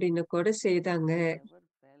அப்படின்னு கூட செய்தாங்க. Never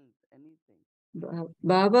felt anything.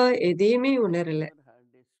 பாபா எதையுமே உணரல. Never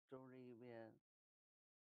heard a story where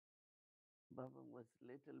Baba was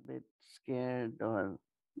little bit scared or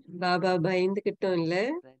Baba பயந்துகிட்டும் இல்ல,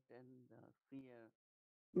 threatened or fear.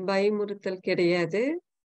 பயமுறுத்தல் கிடையாது.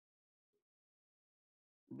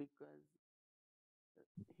 Because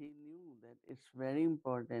he knew that it's very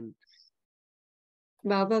important.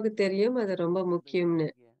 பாபாவுக்கு தெரியும் அது ரொம்ப to do the முக்கியம்னு.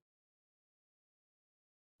 yajna.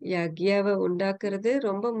 யக்யாவை உண்டாக்குறது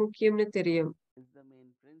ரொம்ப முக்கியம்னு தெரியும். Is the main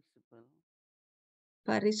principle.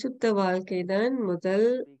 பரிசுத்த வாழ்க்கைதான் முதல்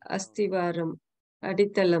அஸ்திவாரம்,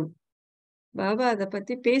 அடித்தளம். பாபா அதை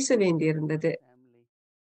பத்தி பேச வேண்டியிருந்தது. Family.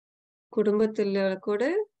 குடும்பத்துல கூட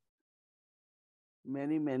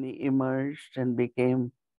Many emerged and became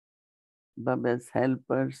Baba's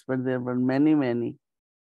helpers, but there were many.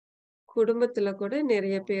 குடும்பத்துல கூட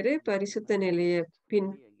நிறைய பேரு பரிசுத்த நிலைய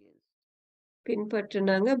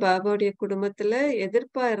பின்பற்றினாங்க. பாபாவுடைய குடும்பத்துல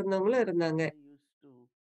எதிர்ப்பா இருந்தவங்களும் இருந்தாங்க.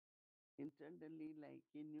 Used to internally like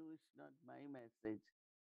he knew it's not my message.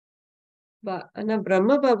 ஆனா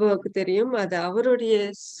பிரம்ம பாபாவுக்கு தெரியும் அது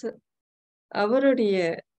அவருடைய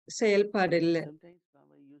செயல்பாடு இல்ல. Sometimes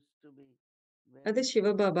Baba used to be அது very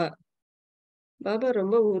சிவபாபா. பாபா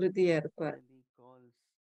ரொம்ப உறுதியா இருப்பார். when he calls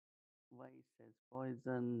vice as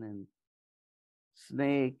poison and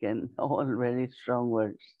snake and all very strong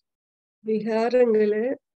words. விகாரங்களை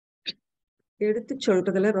எடுத்து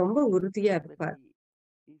சொல்றதுல ரொம்ப உறுதியா But இருப்பார்.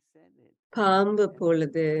 he said it. பாம்பு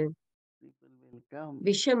போலது, People will come.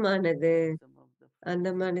 விஷமானது, Some of the அந்த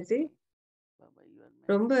friends மாதிரி say, Baba, your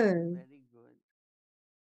ரொம்ப message is very good.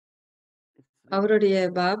 It's really அவருடைய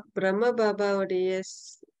பிரம்ம பாபாவுடைய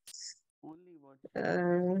only what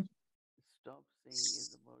ah, stop saying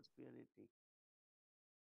is about purity.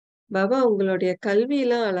 Baba உங்களுடைய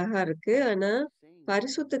கல்வியெல்லாம் அழகா இருக்கு, ஆனா Saying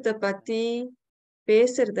பரிசுத்தத்தை பத்தி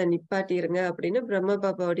பேசுறத நிப்பாட்டிருங்க அப்படின்னு பிரம்ம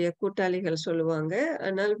பாபாவுடைய கூட்டாளிகள் சொல்லுவாங்க.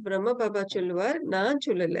 ஆனால் பிரம்ம பாபா சொல்லுவார், நான்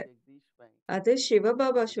சொல்லல, Jagdish Bhai, அது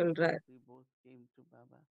சிவபாபா சொல்றார். we both came to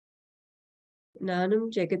Baba. நானும்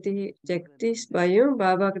ஜெகதீஷ் பாயும்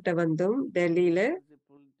பாபா கிட்ட வந்தோம் டெல்லியில. There was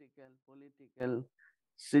a political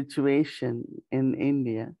situation in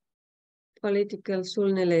India. Political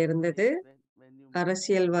சூழ்நிலை இருந்தது, When you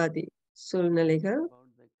அரசியல்வாதி சூழ்நிலைகள்.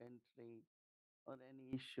 about the country or any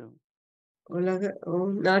issue,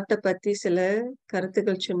 நாட்டை பத்தி சில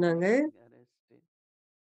கருத்துக்கள் சொன்னாங்க. arrested.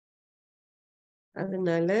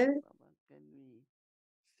 அதனால Baba, can we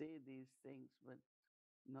say these things but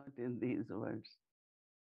not in these words?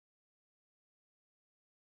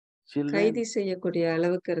 Children, கைது செய்யக்கூடிய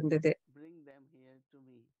அளவுக்கு இருந்தது. bring them here to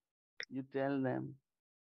me. You tell them.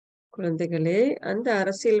 குழந்தைகளே, அந்த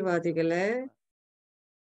அரசியல்வாதிகளை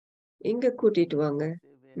இங்க கூட்டிட்டு வாங்க,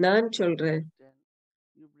 நான் சொல்றேன்.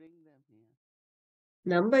 You bring them here.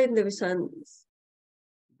 நம்ம Brave,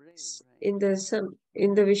 right?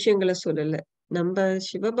 இந்த விஷயங்களை சொல்லல, நம்ம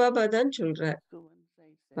சிவபாபா தான் சொல்றார். So once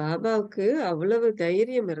I said, பாபாவுக்கு அவ்வளவு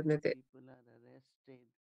தைரியம் இருந்தது. people are arrested,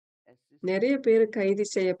 நிறைய பேர் கைது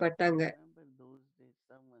செய்யப்பட்டாங்க. remember those days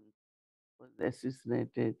someone was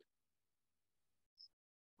assassinated.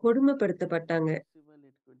 கொடுமைப்படுத்தப்பட்டாங்க. Possible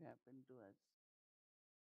it could happen to us.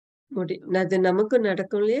 அது நமக்கு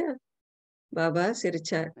நடக்கும் இல்லையா? Baba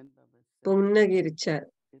சிரிச்சார், And Baba said, புன்னகிரிச்சார்.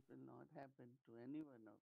 it will not happen to anyone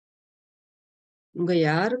of. உங்க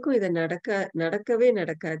யாருக்கும் இதை நடக்கவே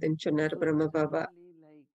நடக்காதுன்னு சொன்னார் பிரம்ம Baba. Really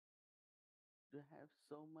like to have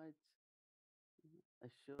so much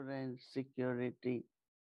assurance, security.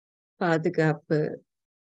 பாதுகாப்பு,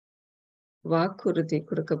 வாக்குறுதி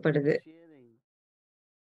கொடுக்கப்படுது. Sharing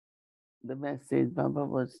the message. Baba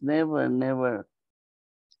was never.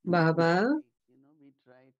 Baba We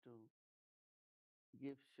try to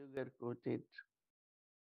give sugar coated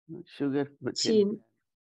scene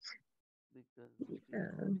because they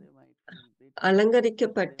might feel bitter.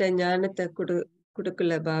 அலங்கரிக்கப்பட்ட ஞானத்தை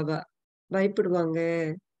கொடுக்கல பாபா. பயப்படுவாங்க,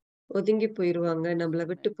 ஒதுங்கி போயிருவாங்க, நம்மள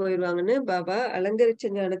விட்டு போயிருவாங்கன்னு பாபா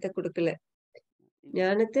அலங்கரிச்ச ஞானத்த குடுக்கல.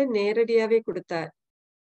 ஞானத்த நேரடியாவே குடுத்தார்.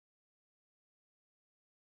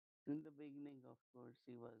 In the beginning, of course,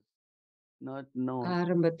 he was not known.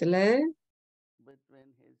 ஆரம்பத்துல But when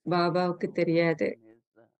his பாபாவுக்கு power தெரியாது. and his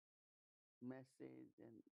message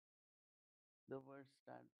and the words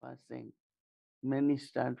start passing, many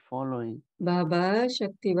start following. Baba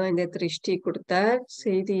சக்தி வாய்ந்த திருஷ்டி குடுத்தார்,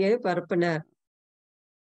 செய்திய பரப்புனார்.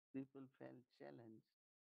 People felt challenged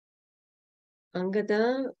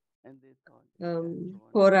அங்கதான் and they thought they can't go on.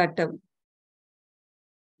 போராட்டம்.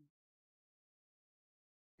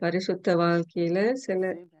 பரிசுத்த வாழ்க்கையில சில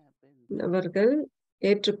Same happened நபர்கள்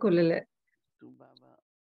ஏற்றுக்கொள்ளல. to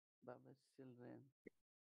Baba's children.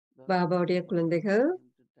 பாபாவுடைய குழந்தைகள் Time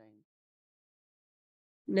to time.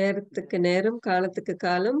 நேரத்துக்கு நேரம், காலத்துக்கு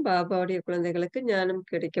காலம் பாபாவுடைய குழந்தைகளுக்கு ஞானம்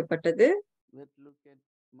கிடைக்கப்பட்டது. But look at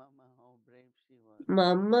Mama, how brave she was.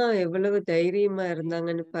 அம்மா எவ்வளவு தைரியமா She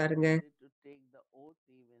இருந்தாங்கன்னு didn't பாருங்க. wanted to take the oath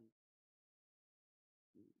even.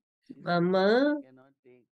 She said, அம்மா "I cannot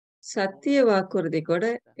take சத்திய வாக்குறுதி கூட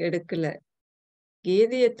எடுக்கல.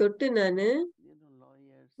 கீதைய தொட்டு நானு you know,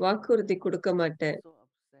 lawyers வாக்குறுதி கொடுக்க மாட்டேன். so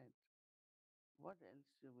upset. What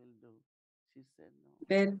else you will do?" She said, "No,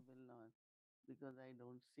 வேற I will not, because I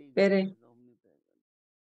don't see வேற God as omnipresent."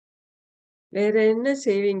 வேற என்ன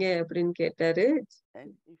செய்வீங்க அப்படின்னு கேட்டாரு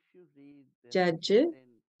And if you read there are judge. certain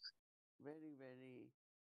very, very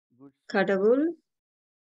good கடவுள் stories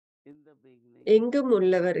in the beginning, எங்கும்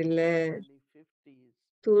உள்ளவர் இல்ல. early 50s,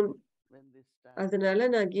 தூண் when they started அதனால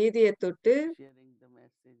நான் கீதைய தொட்டு sharing the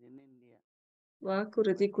message in India.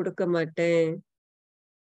 வாக்குறுதி கொடுக்க மாட்டேன்.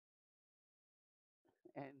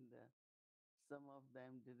 And some of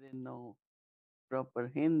them didn't know proper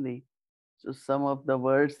Hindi, so some of the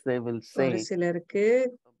words they will ஒரு say, சிலருக்கு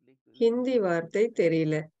public will ஹிந்தி வார்த்தை misunderstand.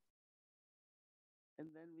 தெரியல. And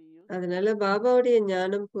then we used அதனால பாபாவுடைய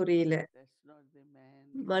ஞானம் புரியல. that's not the man,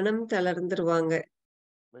 மனம் தளர்ந்துருவாங்க.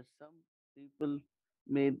 but some people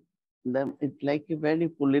made them it's like a very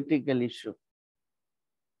political issue.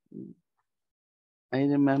 I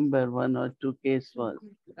remember one or two cases was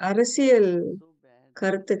அரசியல் so bad.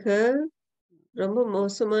 கருத்துக்கள் ரொம்ப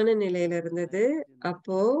மோசமான நிலையில இருந்தது.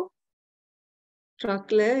 அப்போ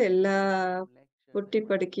ட்ரக்ல எல்லா பொட்டி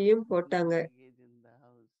படுக்கையும் போட்டாங்க.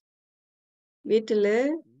 வீட்டுல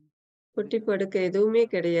பொட்டி படுக்கை எதுவுமே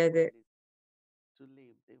கிடையாது. To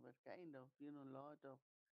live, they were kind of, you know, lot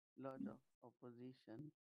of opposition.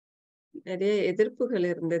 நிறைய எதிர்ப்புகள்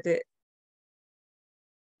இருந்தது.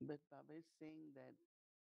 But Baba is saying that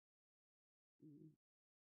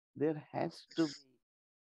there has to be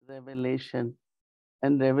revelation,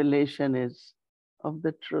 and revelation is of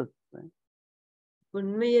the truth. Right?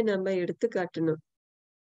 உண்மையை நம்ம எடுத்து காட்டணும்.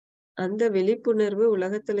 அந்த விழிப்புணர்வு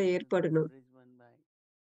உலகத்துல ஏற்படணும்.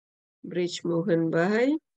 பிரிஜ் மோகன்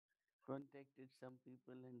பாய் contacted some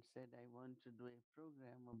people and said, "I want to do a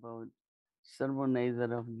program about sermonizer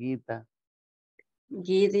of Gita."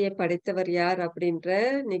 கீதையை படைத்தவர் யார் அப்படின்ற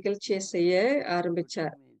நிகழ்ச்சியை செய்ய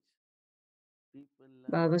ஆரம்பிச்சார். People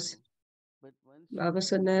Baba love you, but once you Baba bring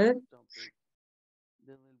சொன்னார், this topic,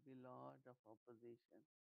 there will be lot of opposition.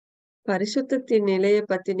 பரிசுத்தத்தின் நிலையை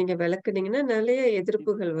பத்தி நீங்க விளக்குனீங்கன்னா நிறைய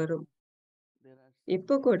எதிர்ப்புகள் Even வரும். now, there are some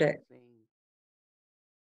இப்ப கூட people saying,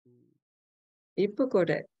 இப்ப கூட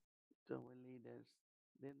to our leaders,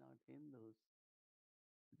 they're not Hindus.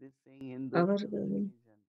 They're saying Hindus are அவர்கள்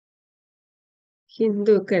religion.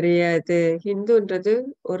 ஹிந்து கிடையாது, ஹிந்துன்றது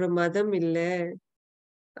ஒரு மதம் இல்ல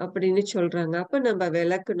அப்படின்னு சொல்றாங்க. அப்ப நம்ம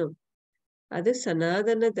விளக்கணும், அது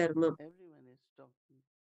சனாதன தர்மம். Everyone is talking.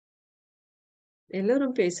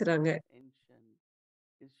 எல்லாரும் பேசுறாங்க. Ancient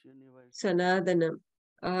is universal. சனாதனம்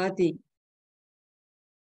ஆதி.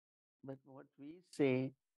 But what we say,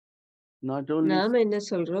 not only நாம என்ன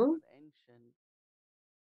சொல்றோம், ancient,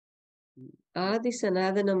 ஆதி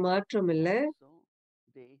சனாதனம் மாற்றம் இல்ல, also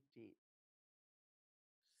deity.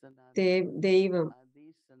 Sanatana, தெய்வம். Adi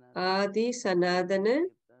ஆதி சனாதன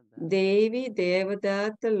Sanatana, தேவி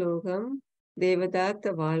தேவதாத்த லோகம், தேவதாத்த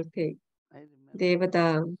வாழ்க்கை. I remember Devatha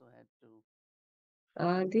I also had to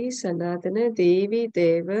ஆதி சனாதன தேவி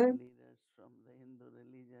தேவ leaders from the Hindu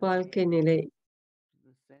religion வாழ்க்கை நிலை. to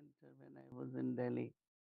the center when I was in Delhi.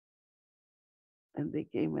 And they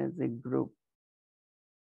came as a group.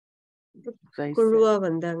 So I குழுவா said,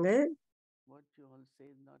 வந்தாங்க. what you all say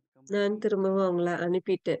is not நான் complete. திரும்பவும் அவங்கள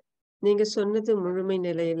அனுப்பிட்டேன். நீங்க சொன்னது முழுமை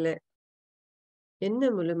நிலை இல்ல. என்ன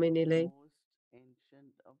முழுமை நிலை? Most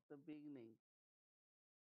ancient of the beginning.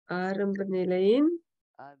 ஆரம்ப நிலையின்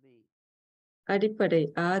Adi, அடிப்படை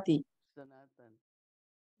ஆதி Sanatan.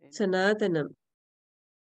 சனாதனம்.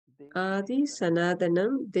 Devi ஆதி Devata.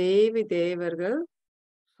 சனாதனம் தேவி தேவர்கள்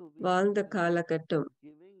So So we வாழ்ந்த could have காலகட்டம்.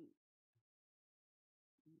 giving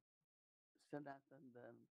Sanatan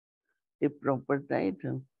Dharma a proper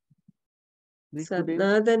title. We couldn't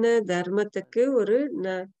சனாதன தர்மத்துக்கு ஒரு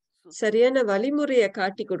so சரியான வழிமுறைய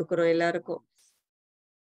காட்டி கொடுக்கிறோம் எல்லாருக்கும்.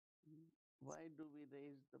 why do we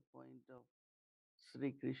raise the point of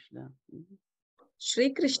Sri Krishna? Sri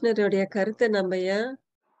கிருஷ்ணருடைய கருத்தை நம்ம ஏன்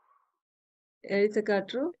எடுத்து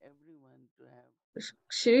காட்டுறோம்? Everyone to have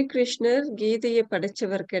ஸ்ரீ கிருஷ்ணர் கீதையை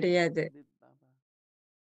படைச்சவர் கிடையாது. with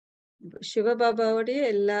Baba. சிவபாபாவுடைய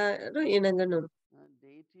எல்லாரும் இணங்கணும்.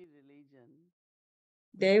 Deity religion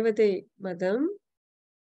தேவதை மதம்,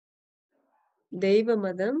 தெய்வ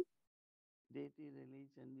மதம், deity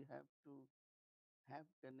religion, you have to have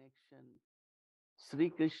connection. Sri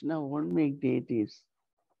Krishna won't make deities.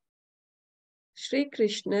 Sri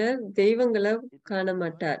கிருஷ்ணர் தெய்வங்களை It is காண God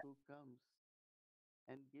மாட்டார். who comes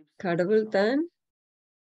and gives us கடவுள் தான்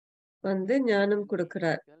knowledge. வந்து ஞானம் When we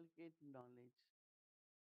கொடுக்கிறார். inculcate knowledge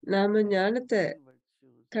நாம and ஞானத்தை divine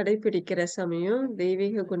virtues, கடைபிடிக்கிற சமயம்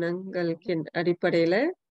தெய்வீக குணங்களுக்கு அடிப்படையில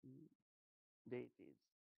deities,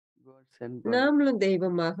 gods and goddesses. நாமளும்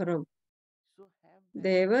தெய்வமாகிறோம். So have that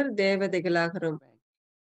Thevar தேவதைகளாகிறோம். respect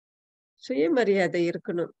சுயமரியாதை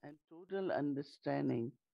இருக்கணும். and total understanding.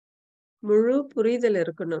 முழு புரிதல்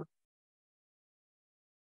இருக்கணும்.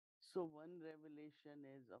 So one revelation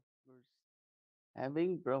is, of course,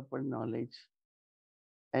 having proper knowledge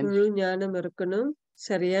and முழு ஞானம் இருக்கணும்.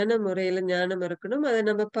 சரியான முறையில ஞானம் இருக்கணும். அதை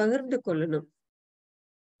நம்ம பகிர்ந்து கொள்ளணும்.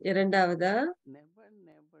 இரண்டாவதா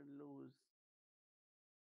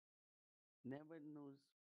never lose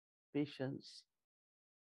patience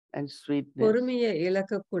and sweetness. பொறுமையை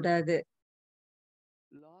இழக்க கூடாது.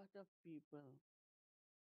 Lot of people,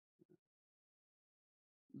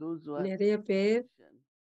 those who are நிறைய பேர் opposition,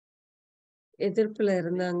 எதிர்ப்புல they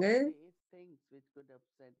இருந்தாங்க. say things which could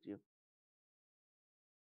upset you,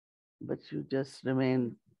 but you just remain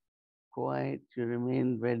quiet, you remain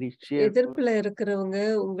very cheerful. எதிர்ப்புல இருக்கிறவங்க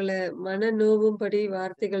உங்களை மன நோவும்படி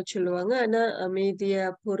வார்த்தைகள் சொல்லுவாங்க. ஆனா அமைதியா,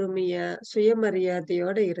 பொறுமையா,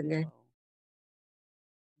 சுயமரியாதையோட இருங்க.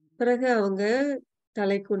 பிறகு அவங்க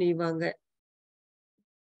தலை குனிவாங்க.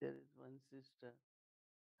 There is one sister,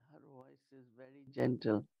 her voice is very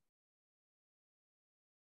gentle.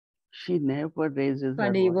 She never raises her voice.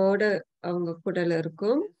 பணிவோட அவங்க குரல்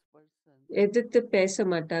இருக்கும். This person எதிர்த்து பேச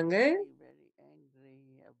மாட்டாங்க. very angry,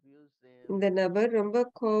 abusive, இந்த நபர் ரொம்ப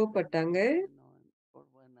கோவப்பட்டாங்க. went on for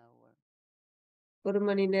 1 hour. 1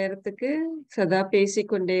 மணி நேரத்துக்கு சதா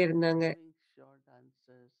பேசிக்கொண்டே இருந்தாங்க. Giving short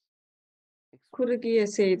answers, குறுகிய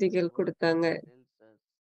explaining செய்திகள் what கொடுத்தாங்க. Baba tells us.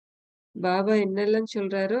 பாபா என்னெல்லாம்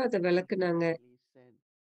சொல்றாரோ அதை விளக்குனாங்க. He said,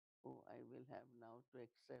 "Oh, I will have now to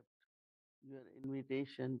accept your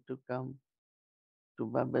invitation to come to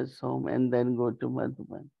Baba's home and then go to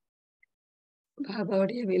Madhuban."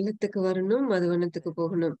 பாபாவுடைய இல்லத்துக்கு வரணும், மதுவனத்துக்கு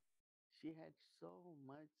போகணும். She had so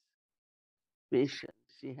much patience.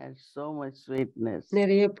 She had so much sweetness.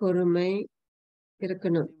 நிறைய பொறுமை that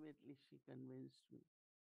இருக்கணும். Ultimately, she convinced me.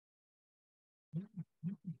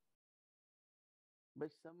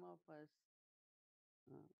 But some of us,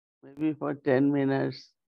 maybe for 10 minutes,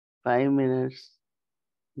 5 minutes,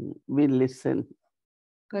 we listen.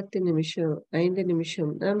 10 நிமிஷம், 5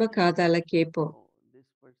 நிமிஷம் நம்ம காதால கேட்போம். Oh, this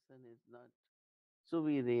person is not. So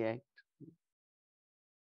we react.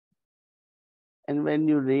 And when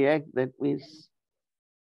you react, that means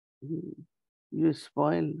you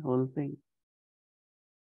spoil whole thing.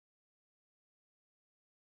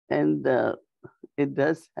 And it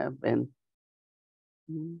does happen.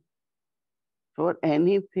 For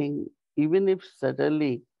anything, even if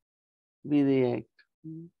subtly we react.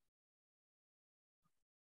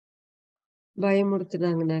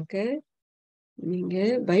 பயமுறுத்துனாங்கனாக்க நீங்க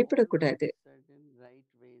பயப்படக்கூடாது. Certain right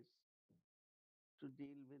ways to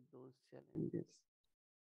deal with those challenges.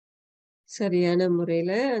 சரியான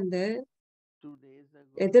முறையில அந்த 2 days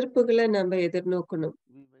ago, எதிர்ப்புகளை நம்ம எதிர்நோக்கணும்.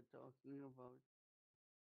 we were talking about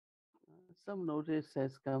some notice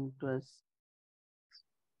has come to us.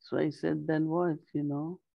 So I said, then what,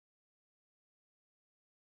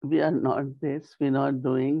 we are not this, we're not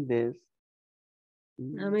doing this.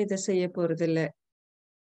 நாம இதை செய்ய போறதில்ல.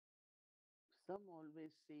 Some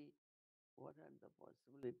always see what are the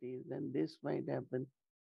possibilities and this might happen.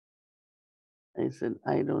 I said,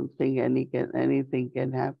 I don't think anything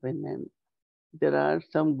can happen, and there are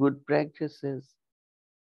some good practices.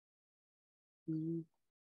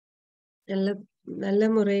 நல்ல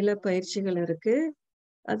முறையில பயிற்சிகள் இருக்கு.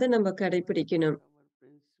 அதை நம்ம கடைபிடிக்கணும்.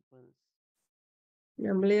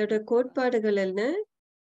 நம்மளோட கோட்பாடுகள் என்ன?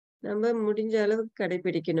 நம்ம முடிஞ்ச அளவுக்கு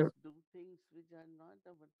கடைபிடிக்கணும். Do things which are not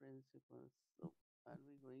our principles. So are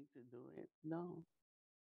we going to do it? No.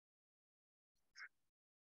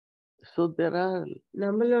 So there are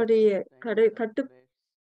நம்மளுடைய கடை sometimes கட்டு threats.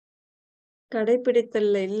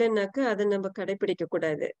 கடைப்பிடித்தல்ல இல்லன்னாக்க, அத நம்ம கடைப்பிடிக்க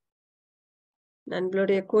கூடாது.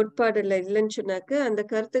 நம்மளுடைய But கோட்பாடுல when இல்லன்னு சொன்னாக்க, we அந்த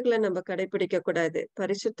கருத்துக்கள நம்ம கடைப்பிடிக்க கூடாது.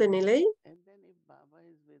 பரிசுத்த நிலை, and then if Baba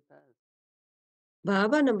is with us,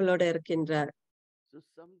 Baba நம்மளோட இருக்கின்றார். so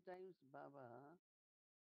sometimes Baba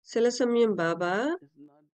சில சமயம் Baba is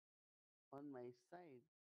not on my side,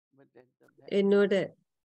 but at the back. என்னோட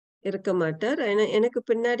இருக்க மாட்டார். ஆனா எனக்கு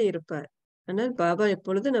பின்னாடி இருப்பார். ஆனால் பாபா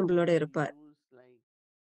எப்பொழுதும் நம்மளோட We இருப்பார். use like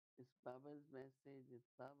it's Baba's message, it's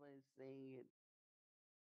Baba is saying it.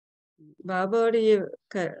 பாபாவுடைய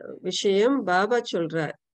விஷயம் பாபா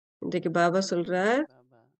சொல்றார். இன்றைக்கு பாபா சொல்றார்,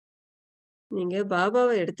 Baba. நீங்க பாபாவ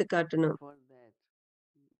எடுத்து காட்டணும். For that,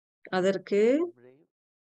 அதற்கு be brave.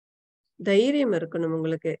 தைரியம் இருக்கணும்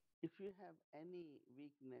உங்களுக்கு. If you have any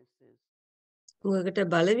weaknesses, உங்ககிட்ட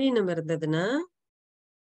பலவீனம் இருந்ததுன்னா,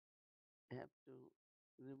 you have to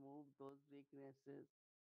remove those weaknesses.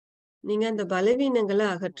 நீங்க அந்த பலவீனங்கள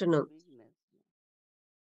Someone's அகற்றணும். weakness.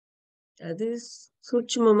 அது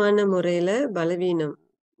சூட்சுமமான முறையில பலவீனம்.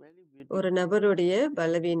 Very ஒரு beautiful. நபருடைய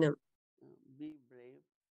பலவீனம். Be brave.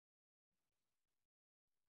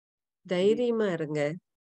 தைரியமா இருங்க.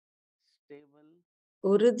 Stable.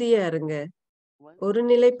 உறுதியா இருங்க. Once ஒரு you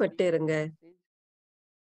நிலைப்பட்டு speak the இருங்க. message,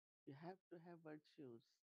 you have to have virtues.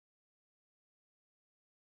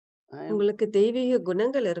 I am, உங்களுக்கு தெய்வீக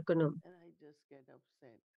குணங்கள் இருக்கணும். and I just get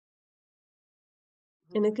upset.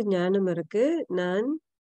 எனக்கு ஞானம் இருக்கு. நான்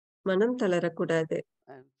மனம் தளரக்கூடாது.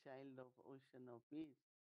 I am child of ocean of peace.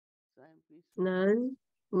 So I am peaceful. நான்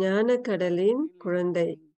ஞான So I கடலின் really குழந்தை.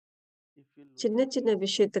 think if you lose சின்ன சின்ன peace,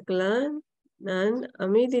 விஷயத்துக்கெல்லாம் நான்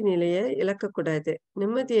அமைதி நிலைய இழக்கக்கூடாது.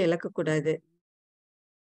 நிம்மதியை இழக்கக்கூடாது.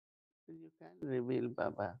 you can reveal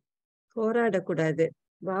Baba. போராடக்கூடாது.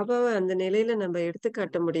 பாபாவ அந்த நிலையில நம்ம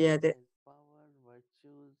எடுத்துக்காட்ட முடியாது. Knowledge has power,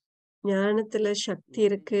 virtues. ஞானத்துல சக்தி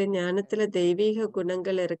இருக்கு. ஞானத்துல தெய்வீக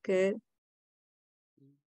குணங்கள் இருக்கு.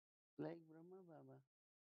 Like Brahma Baba.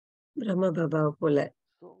 பிரம்ம பாபாவை போல.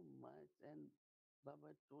 So much. And Baba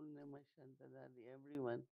told Namashanta Dadi,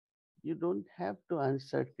 everyone, you don't have to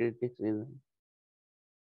answer criticism.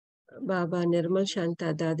 Baba Nirmal Shantha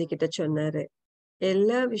தாதி கிட்ட சொன்னாரு,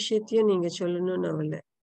 எல்லா விஷயத்தையும் நீங்க சொல்லணும்னு அவல.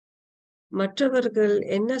 மற்றவர்கள்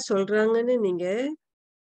என்ன சொல்றாங்கன்னு நீங்க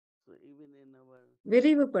So even in our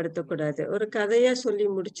விரிவுபடுத்தக்கூடாது. ஒரு கதையா சொல்லி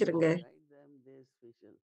முடிச்சிருங்க. write them this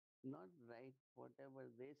vision, not write whatever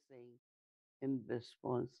they saying in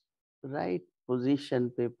response. Write position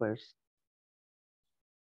papers.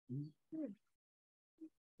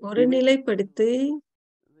 ஒரு நிலைப்படுத்தி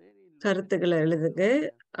Really look at கருத்துக்களை what எழுதுங்க. you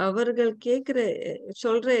have. அவர்கள்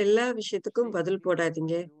சொல்ற எல்லா விஷயத்துக்கும் Say பதில் really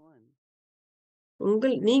போடாதீங்க. what you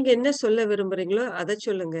want. நீங்க என்ன சொல்ல விரும்புறீங்களோ அதை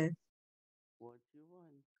சொல்லுங்க. What you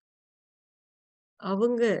want.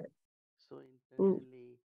 அவங்க So internally,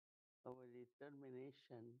 our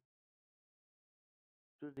determination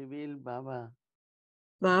to reveal Baba.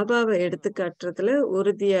 பாபாவை எடுத்து காட்டுறதுல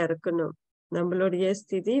உறுதியா இருக்கணும். நம்மளுடைய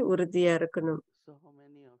ஸ்திதி உறுதியா இருக்கணும். So how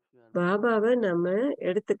many of you are? பாபாவை நம்ம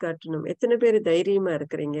எடுத்து காட்டணும். எத்தனை பேர் தைரியமா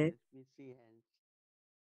இருக்கிறீங்க? Let me see hands.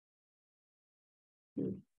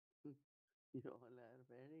 You all are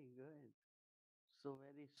very good. So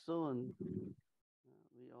very soon,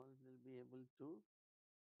 we all will be able to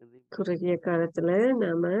reveal குறுகிய காலத்துல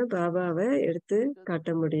நாம பாபாவை எடுத்து because காட்ட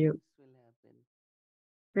two முடியும். things will happen.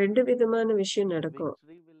 ரெண்டு விதமான விஷயம் நடக்கும்.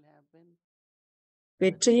 Victory will happen.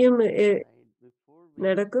 வெற்றியும் Right before victory,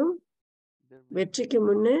 நடக்கும். there will வெற்றிக்கு be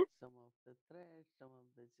முன்ன some of the threats, some of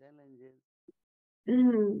the challenges.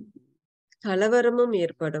 கலவரமும்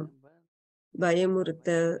ஏற்படும். Remember, பயமுறுத்த,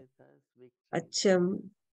 Baba is with us, victory. அச்சம்.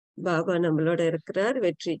 பாபா நம்மளோட இருக்கிறார்.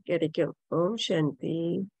 வெற்றி கிடைக்கும். ஓம் சாந்தி.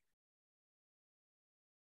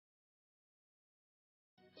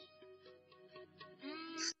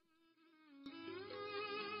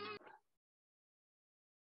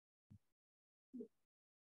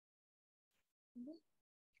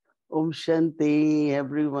 Om Shanti,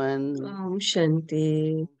 everyone. ஓம் சாந்தி.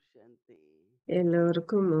 Om Shanti.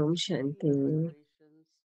 எல்லோருக்கும் ஓம் Feel Shanti. the vibrations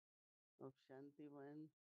of Shantivan.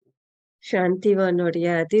 சாந்திவானுடைய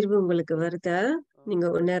அதிர்வு உங்களுக்கு வருதா? நீங்க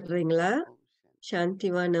உணர்றீங்களா? Om Shanti.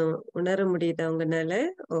 சாந்திவான உணர முடியுதா உங்கனால?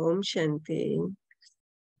 ஓம் சாந்தி.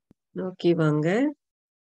 நோக்கி வாங்க.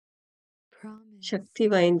 Promise சக்தி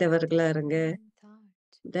வாய்ந்தவர்களா இருங்க. in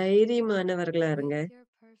thought. தைரியமானவர்களா இருங்க. With your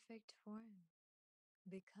perfect form,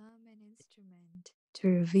 become an instrument to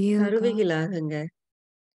reveal God. கருவிகளாகுங்க.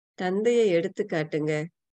 தந்தையை எடுத்து காட்டுங்க.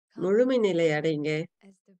 முழுமை நிலை அடைங்க.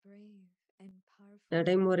 As the brave and powerful.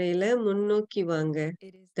 நடைமுறையில முன்னோக்கி வாங்க.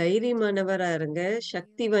 It is தைரியமானவரா இருங்க.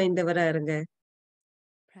 சக்தி வாய்ந்தவரா இருங்க.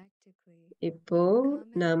 practically இப்போ Become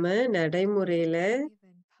an நாம instrument to நடைமுறையில save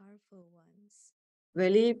and powerful ones. When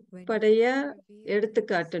வெளிப்படையா you reveal எடுத்து to the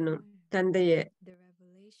காட்டணும் star தந்தைய. the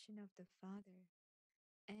revelation of the Father,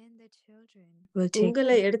 and the children will take உங்கள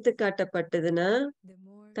place, எடுத்து காட்டப்பட்டதுன்னா, the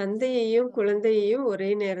more தந்தையையும், visible குழந்தையையும் ஒரே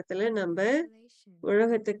நேரத்துல the நம்ப revelation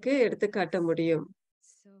உலகத்துக்கு will எடுத்து take காட்ட place. முடியும்.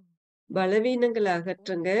 So, பலவீனங்கள in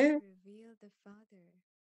அகற்றுங்க. order to reveal the Father,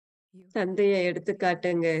 you தந்தைய have to எடுத்து reveal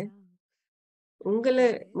காட்டுங்க. yourself. உங்கள In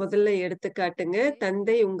this, முதல்ல எடுத்து காட்டுங்க.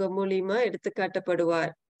 தந்தை therefore, உங்க மூலியமா எடுத்து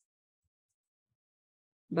காட்டப்படுவார்.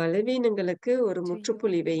 பலவீனங்களுக்கு ஒரு to your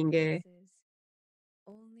முற்றுப்புள்ளி வைங்க. weaknesses.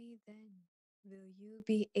 Only then will you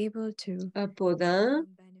be able to அப்போதான்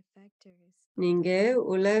become benefactors of நீங்க the world.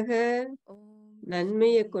 உலக Om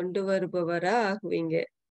நன்மைய Shanti. கொண்டு வருபவரா ஆகுவீங்க.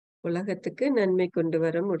 உலகத்துக்கு நன்மை கொண்டு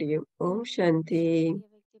வர முடியும். ஓம் Om Shanti. Shanti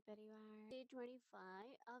Vyakti Parivar. Day 25,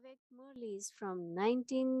 Avek Murlis from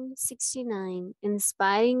 1969,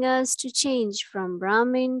 inspiring us to change from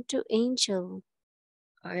Brahmin to angel.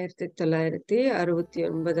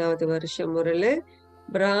 1969வது வருஷம் முறையில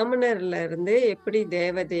பிராமணர்ல இருந்து எப்படி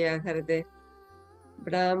தேவதையாகிறது?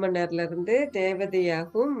 பிராமணர்ல இருந்து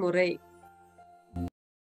தேவதையாகும் முறை.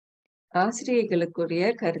 ஆசிரியர்களுக்குரிய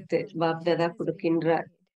The கருத்து பாப்தாதா foundation is being கொடுக்கின்றார்.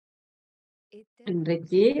 laid. It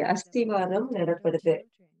இன்றைக்கு demonstrates as a அஸ்திவாரம் model to the நடப்படுது. children.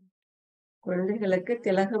 They குழந்தைகளுக்கு have to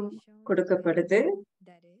திலகம் be shown the way. கொடுக்கப்படுது.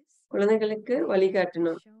 That is, குழந்தைகளுக்கு they have to be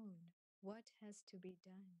வழிகாட்டணும். shown what has to be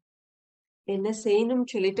done. என்ன செய்யணும்னு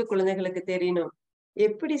சொல்லிட்டு குழந்தைகளுக்கு தெரியணும்.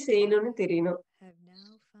 எப்படி செய்யணும்னு தெரியணும். Have now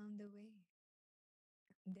found the way.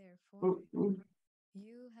 Therefore, um, um.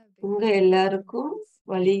 you have உங்க become எல்லாருக்கும் instruments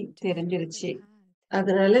வழி to show the தெரிஞ்சிருச்சு. path.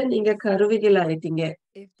 அதனால நீங்க கருவிகள் ஆயிட்டீங்க.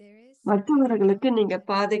 If there is மற்றவர்களுக்கு something நீங்க wrong,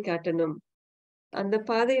 பாதை காட்டணும். if அந்த there are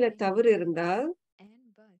பாதையில any தவறு ifs இருந்தால் and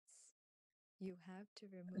buts, you have to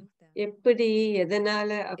remove them. எப்படி எதனால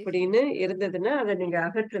If you அப்படின்னு have இருந்ததுன்னா அதை நீங்க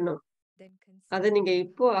அகற்றணும். then அதை consider நீங்க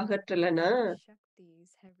இப்போ how அகற்றலனா the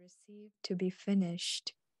Shaktis have received to be finished.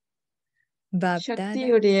 Bapdada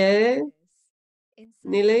சக்தியுடைய in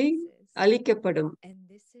நிலை silences, அளிக்கப்படும். and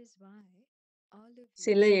this is why all of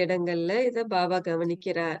சில you இடங்கள்ல இத Baba to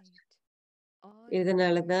கவனிக்கிறார். unite all your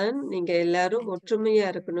இதனாலதான் efforts நீங்க எல்லாரும் and to ஒற்றுமையா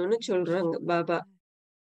enter இருக்கணும்னு the சொல்றாங்க sure பாபா. path.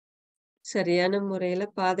 சரியான முறையில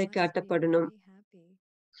You பாதை must be காட்டப்படணும். very happy.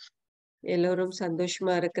 எல்லோரும் Small சந்தோஷமா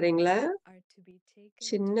children இருக்கிறீங்களா? are to be taken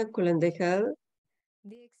சின்ன to குழந்தைகள்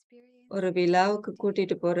the experience ஒரு is விழாவுக்கு empty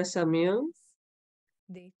கூட்டிட்டு போற சமயம் loneliness.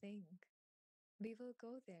 They think we will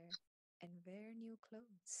go there and wear new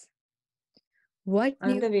clothes. What new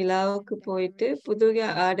அந்த gifts விழாவுக்கு and போயிட்டு decorations புது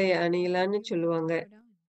ஆடை are அணியலான்னு you going சொல்லுவாங்க. to put on?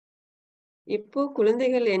 இப்போ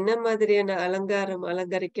குழந்தைகள் என்ன மாதிரியான You அலங்காரம் have to be a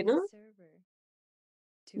அலங்கரிக்கணும்? server.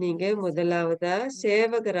 To நீங்க be a முதலாவதா server, you have to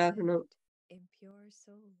சேவகராகணும். reflect impure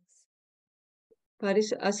souls.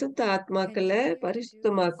 அசுத்த ஆத்மாக்களை Continue to do this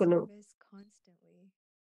பரிசுத்தமாக்கணும். service constantly.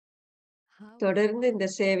 How will தொடர்ந்து you இந்த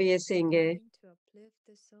be சேவையை செய்யுங்க. going to uplift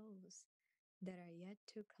the souls that are yet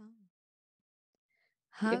to come?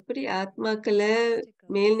 How எப்படி will you ஆத்மாக்களை remove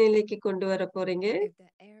obstacles மேல்நிலைக்கு கொண்டு வர போறீங்க? if the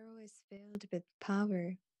arrow is filled with power?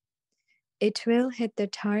 It will hit the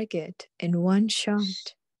target in one shot.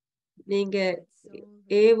 நீங்க That soul will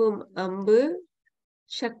ஏவும் be அம்பு uplifted.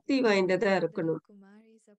 சக்தி வாய்ந்ததா Little இருக்கணும்.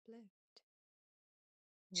 Kumaris uplift.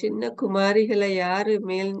 சின்ன What குமாரிகளை will யாரு be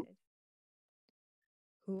மேல் uplifted?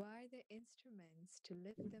 Who are the instruments to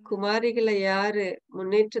lift them up? குமாரிகளை யாரு The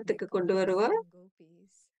முன்னேற்றத்துக்கு கொண்டு gopis வருவா? and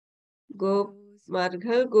gopis. Those who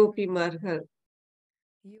கோமார்கள் live for கோபிமார்கள். God.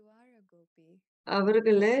 You are a gopi.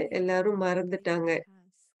 அவர்களை Only எல்லாரும் when you complete மறந்துட்டாங்க. your task.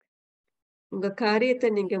 உங்க காரியத்தை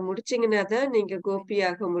Merely நீங்க live முடிச்சீங்கன்னா தான் நீங்க when you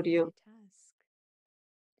கோபியாக complete முடியும். a task.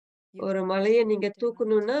 You ஒரு cannot மலையை நீங்க lift a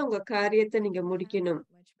தூக்கணும்னா mountain உங்க காரியத்தை when நீங்க you have முடிக்கணும்.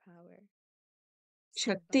 not much power. So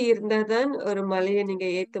Sakthi Baba இருந்தாதான் ஒரு மலையை wanted to நீங்க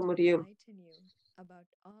come ஏத்த to முடியும். enlighten you about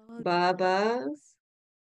all these Baba aspects.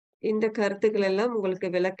 இந்த கருத்துக்கள் எல்லாம் உங்களுக்கு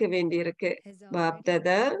விளக்க வேண்டியிருக்கு. Has already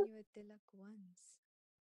Bapdada given you a tilak once.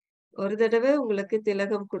 ஒரு This தடவை tilak உங்களுக்கு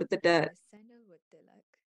திலகம் is கொடுத்துட்டார். a sandalwood tilak.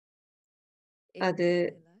 A அது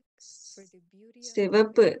red tilak for the beauty of the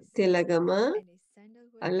சிவப்பு face, திலகமா and a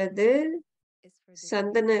sandalwood அல்லது tilak is for the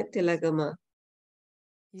சந்தன beauty of the திலகமா? soul.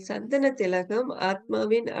 You சந்தன must wear திலகம் blue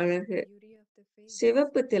ஆத்மாவின் for அழகு. the beauty of the face.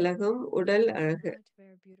 சிவப்பு திலகம் உடல் Do அழகு. not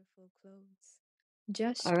wear beautiful clothes.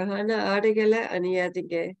 Just அழகான ஆடைகளை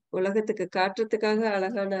அணியாதீங்க. உலகத்துக்கு காட்டுறதுக்காக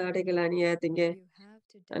அழகான ஆடைகள் அணியாதீங்க. you have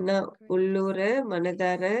to ஆனா decorate உள்ளூர yourself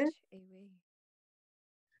மனதார in such a way.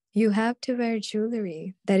 You have to wear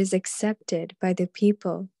jewelry that is accepted by the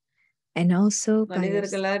people and also by yourself.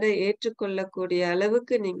 மனிதர்களால ஏற்றுக்கொள்ளக்கூடிய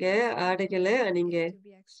அளவுக்கு நீங்க ஆடைகளை அணிங்க. Is to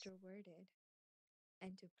be extroverted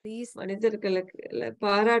and to please the people. மனிதர்களுக்கு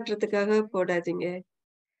பாராட்டுறதுக்காக போடாதீங்க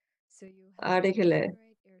So you have to ஆடைகளை.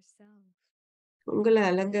 decorate yourself உங்கள as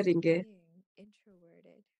அலங்கரிங்க. being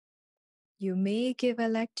introverted. You may give a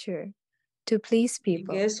lecture to please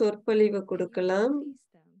நீங்க people, சொற்பொழிவு and you will கொடுக்கலாம். please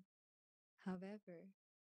them. However,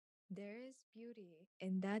 there is beauty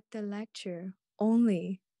in that the lecture only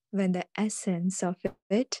when the essence of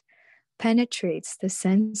it penetrates the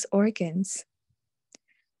sense organs.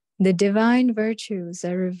 The divine virtues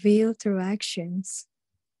are revealed through actions.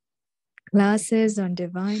 Classes on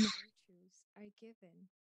divine virtues are given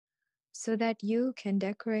so that you can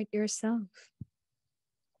decorate yourself.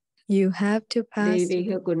 You have to pass தெய்வீக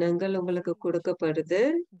through குணங்கள் உங்களுக்கு stage கொடுக்கப்படுது.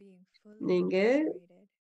 being fully நீங்க decorated.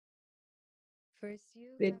 First, you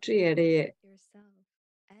have வெற்றி to அடைய decorate yourself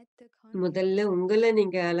at the முதல்ல conference உங்கள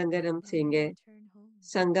நீங்க அலங்காரம் and செய்யுங்க. then return home.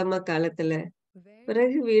 சங்கம காலத்துல. Where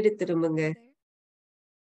பிறகு do you வீடு have to திரும்புங்க. go there?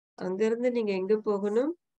 To அங்கிருந்து your நீங்க எங்க in-laws'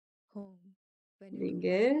 போகணும்? home. When a நீங்க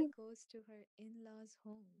Kumari goes to her in-laws'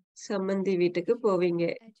 home, சம்மந்தி if வீட்டுக்கு she is போவீங்க.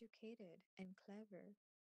 not educated and clever,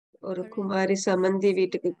 ஒரு her குமாரி in-laws சம்மந்தி say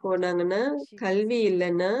வீட்டுக்கு that போனாங்கன்னா, she கல்வி doesn't have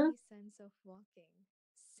இல்லைன்னா any sense of walking,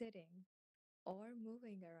 sitting, or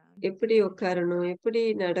moving around எப்படி decently. உட்காரணும், எப்படி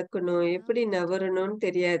நடக்கணும், You now எப்படி have to நகரணும்னு go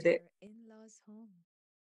தெரியாது. to your in-laws' home.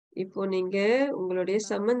 இப்போ நீங்க உங்களுடைய Baba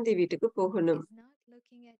சம்மந்தி வீட்டுக்கு போகணும். is not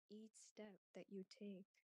looking at each step that you take.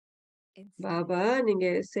 Baba Instead, நீங்க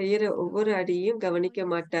செய்யற he's ஒவ்வொரு looking at அடியும் all கவனிக்க your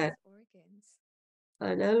மாட்டார். sense organs.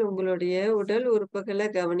 ஆனால் The உங்களுடைய word உடல் step உறுப்புகளை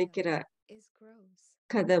in கவனிக்கிறார். Tamil is gross,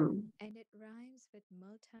 கதம். and it rhymes with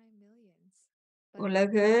multi-millions. But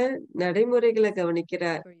உலக Baba நடைமுறைகளை uses it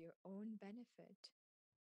கவனிக்கிறார். for your own benefit.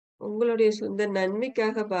 உங்களுடைய You சொந்த have to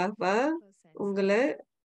நன்மைக்காக decorate your பாபா physical உங்களை senses.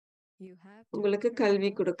 You have to உங்களுக்கு return கல்வி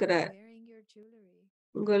home கொடுக்கிறார். wearing your jewelry.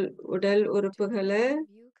 உங்கள் உடல் To உறுப்புகளை whom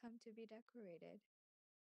have you come to be decorated?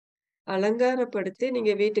 You have அலங்காரப்படுத்தி come to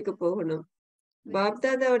நீங்க வீட்டுக்கு Baptada's போகணும். home, which is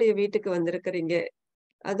பாப்தாதாவுடைய also வீட்டுக்கு your home. வந்திருக்கிறீங்க.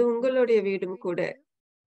 அது Who is உங்களுடைய வீடும் கூட. decorating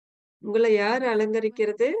you? உங்களை யார் When someone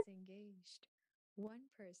அலங்கரிக்கிறது? gets engaged, one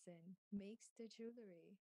person makes the jewelry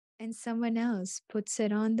and someone else puts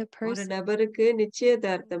it on the ஒரு person நபருக்கு whom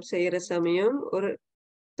நிச்சயதார்த்தம் they செய்யற are சமயம் dating. ஒரு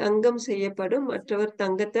தங்கம் This செய்யப்படும், is மற்றவர் your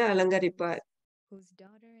தங்கத்தை baby அலங்கரிப்பார். whose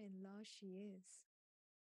daughter-in-law she is.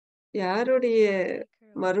 யாருடைய You take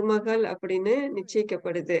her away மருமகள் and அப்படின்னு decorate her.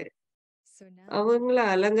 நிச்சயிக்கப்படுது. So now அவங்கள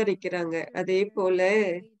you அலங்கரிக்கிறாங்க. have to அதே return போல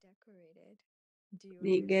fully decorated. Do you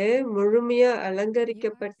நீங்க understand? முழுமையா You are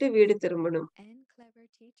அலங்கரிக்கப்பட்டு வீடு sensitive திரும்பணும். and clever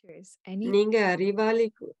teachers, and நீங்க அறிவாளி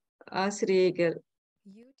ஆசிரியைகள்,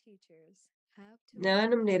 you teachers have to work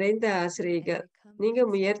ஞானம் hard நிறைந்த and ஆசிரியைகள். become நீங்க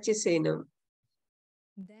முயற்சி experts. செய்யணும்.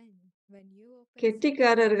 Then, when you open centers,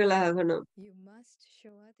 கெட்டிக்காரர்களாகணும். you must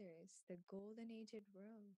show others the golden aged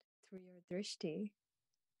world through your drishti.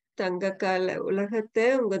 தங்க But கால what உலகத்தை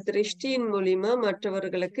happens உங்க when திருஷ்டியின் you மூலியமா adorn your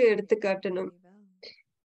மற்றவர்களுக்கு jewelry எடுத்துக்காட்டணும். very well?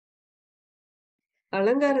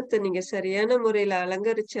 அலங்காரத்தை If நீங்க you சரியான allow முறையில yourself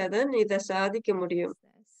அலங்கரிச்சாதான் இத to be சாதிக்க முடியும்.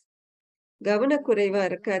 carelessness, கவனக்குறைவா you will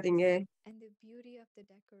இருக்காதீங்க. relax and the beauty of the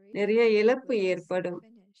நிறைய decoration இழப்பு will also ஏற்படும்.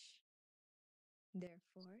 finish.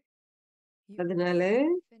 Therefore, you அதனால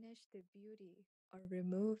must not finish the beauty or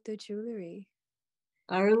remove the jewelry.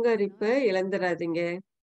 அலங்கரிப்ப இழந்துடாதீங்க.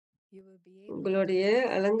 You will be able to உங்களுடைய do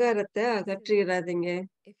so அலங்காரத்தை easily அகற்றிடாதீங்க.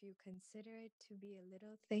 if you consider it to be a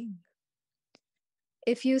little thing.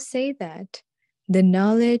 If you say that the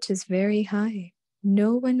knowledge is very high, no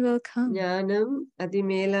one will come. ஞானம்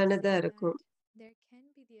அதிமேலானதா Say இருக்கும். that there can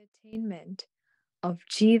be the attainment of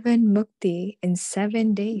Jivan Mukti in 7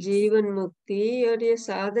 days. Jeevan முக்தியோடைய All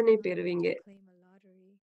சாதனை come பெறுவீங்க. to claim a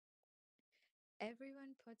lottery.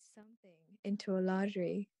 Everyone puts something into a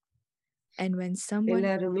lottery, and when someone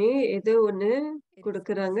எல்லாருமே ஏதோ ஒண்ணு it is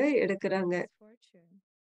கொடுக்கறாங்க, considered எடுக்கறாங்க. his fortune.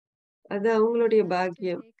 அது You அவங்களுடைய have to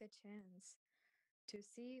பாக்கியம். take a chance to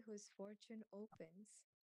see whose fortune opens.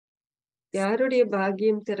 யாருடைய Some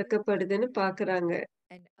பாக்கியம் receive திறக்கப்படுதுன்னு huge பாக்குறாங்க.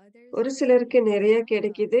 lottery, and others ஒரு receive சிலருக்கு நிறைய small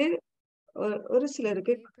கிடைக்குது, lottery. ஒரு The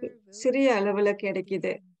சிலருக்கு paper will சிறிய be அளவுல opened at the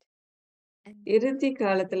கிடைக்குது. end, and the இறுதி word will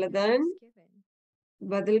காலத்துல be தான் next given.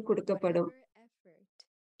 பதில் கொடுக்கப்படும். Whatever effort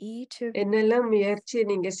each of you என்னெல்லாம் makes முயற்சி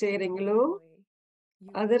நீங்க செய்றீங்களோ accordingly, you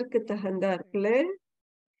will அதற்கு claim தகுந்தாற்போல victory.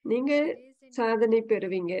 நீங்க It is in your சாதனை own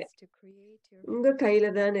பெறுவீங்க. hands to create your உங்க fortune. கையில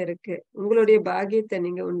தான் இருக்கு. உங்களுடைய So பாக்கியத்தை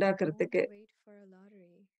நீங்க don't உண்டாக்குறதுக்கு. wait for a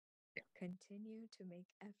lottery. Continue to make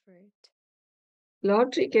effort.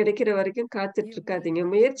 Lottery கிடைக்கிற வரைக்கும் காத்துட்டு You may இருக்காதீங்க.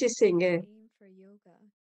 have முயற்சி a செய்யுங்க. great aim for yoga,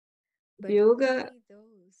 but yoga only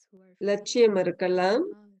those who are லட்சியம் facing இருக்கலாம்.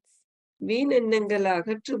 various paths வீண் are எண்ணங்களை considered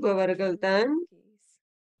அகற்றுபவர்கள் true தான் yogis.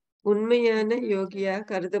 உண்மையான You have to யோகியா have this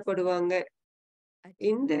கருதப்படுவாங்க.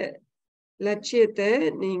 இந்த achievement. லட்சியத்தை You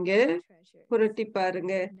have நீங்க many treasures புரட்டி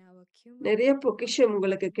பாருங்க. now நிறைய accumulated பொக்கிஷம் all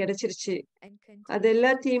உங்களுக்கு around you, கிடைச்சிருச்சு. and அது continue to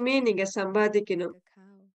எல்லாத்தையுமே share நீங்க them சம்பாதிக்கணும். like a cow.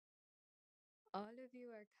 All of you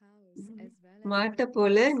are cows as well மாட்ட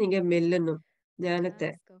போல நீங்க மெல்லணும் ஞானத்தை.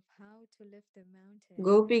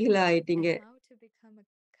 கோபிகளா ஆயிட்டீங்க.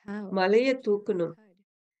 மலைய தூக்கணும்.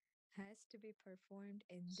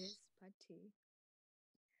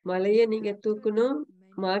 மலைய நீங்க தூக்கணும்.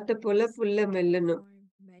 மாட்ட போல புல்ல மெல்லணும்.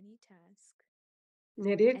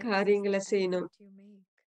 நிறைய காரியங்களை செய்யணும்.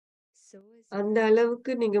 அந்த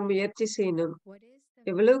அளவுக்கு நீங்க முயற்சி செய்யணும்.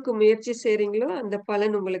 எவ்வளவுக்கு முயற்சி செய்றீங்களோ அந்த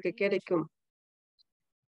பலன் உங்களுக்கு கிடைக்கும்.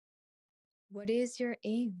 What is your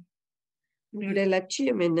aim? உங்களுடைய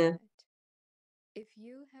லட்சியம் என்ன? If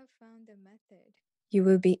you have found the method, you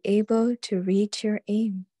will be able to reach your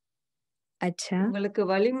aim. Acha. உங்களுக்கு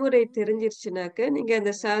வழிமுறை தெரிஞ்சிருச்சுனாக்க நீங்க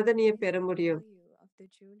அந்த சாதனையை பெற முடியும்.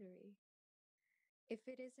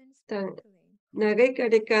 நகை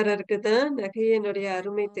கடைக்காரருக்கு தான் நகையினுடைய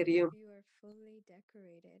அருமை தெரியும்.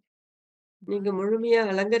 நீங்க முழுமையா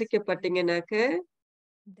அலங்கரிக்கப்பட்டீங்கன்னாக்க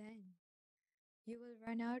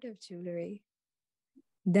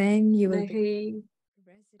நகை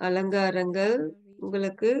அலங்காரங்கள்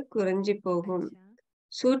உங்களுக்கு குறைஞ்சி போகும்.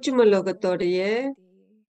 சூட்சும லோகத்தோடைய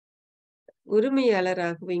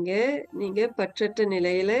உரிமையாளராகுவீங்க. நீங்க பற்றற்ற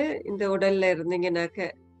நிலையில இந்த உடல்ல இருந்தீங்கன்னாக்க,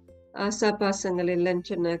 ஆசா பாசங்கள் இல்லைன்னு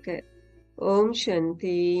சொன்னாக்க. ஓம்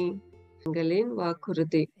சாந்தி. உங்களின்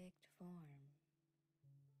வாக்குறுதி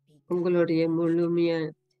உங்களுடைய முழுமைய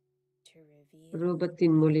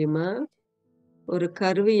ரூபத்தின் மூலியமா ஒரு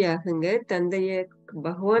கருவியாகுங்க. தந்தைய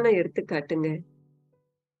பகவானை எடுத்து காட்டுங்க.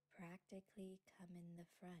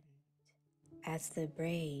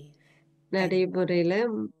 நடைமுறையில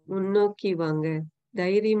முன்னோக்கி வாங்க.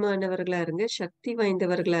 தைரியமானவர்களா இருங்க. சக்தி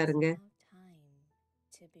வாய்ந்தவர்களா இருங்க.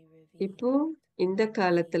 இப்போ இந்த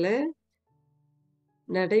காலத்துல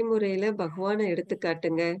நடைமுறையில பகவானை எடுத்து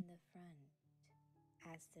காட்டுங்க.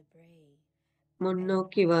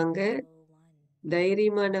 முன்னோக்கி வாங்க.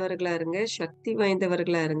 தைரியமானவர்களா இருங்க. சக்தி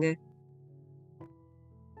வாய்ந்தவர்களா இருங்க.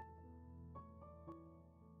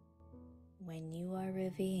 When you are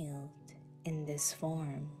revealed in this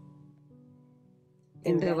form,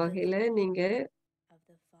 இந்த வகையில நீங்க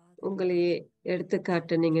உங்களை எடுத்து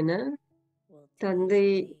காட்டுனீங்கன்னா தந்தை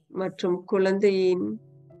மற்றும் குழந்தையின்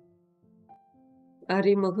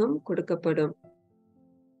அறிமுகம் கொடுக்கப்படும்.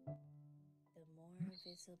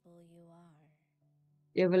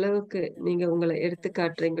 எவ்வளவுக்கு நீங்க உங்களை எடுத்து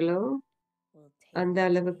காட்டுறீங்களோ அந்த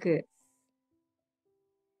அளவுக்கு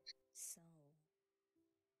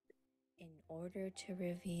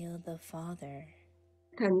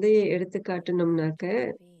தந்தையை எடுத்து காட்டணும்னாக்க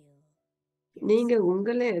நீங்க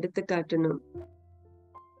உங்களை எடுத்து காட்டணும்.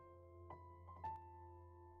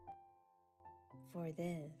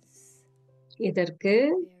 இதற்கு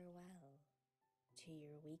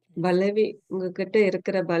உங்ககிட்ட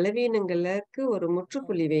இருக்கிற பலவீனங்களுக்கு ஒரு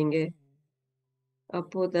முற்றுப்புள்ளி வைங்க.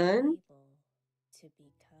 அப்போதான்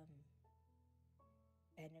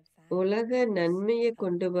உலக நன்மையை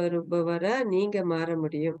கொண்டு வருபவரா நீங்க மாற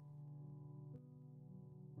முடியும்.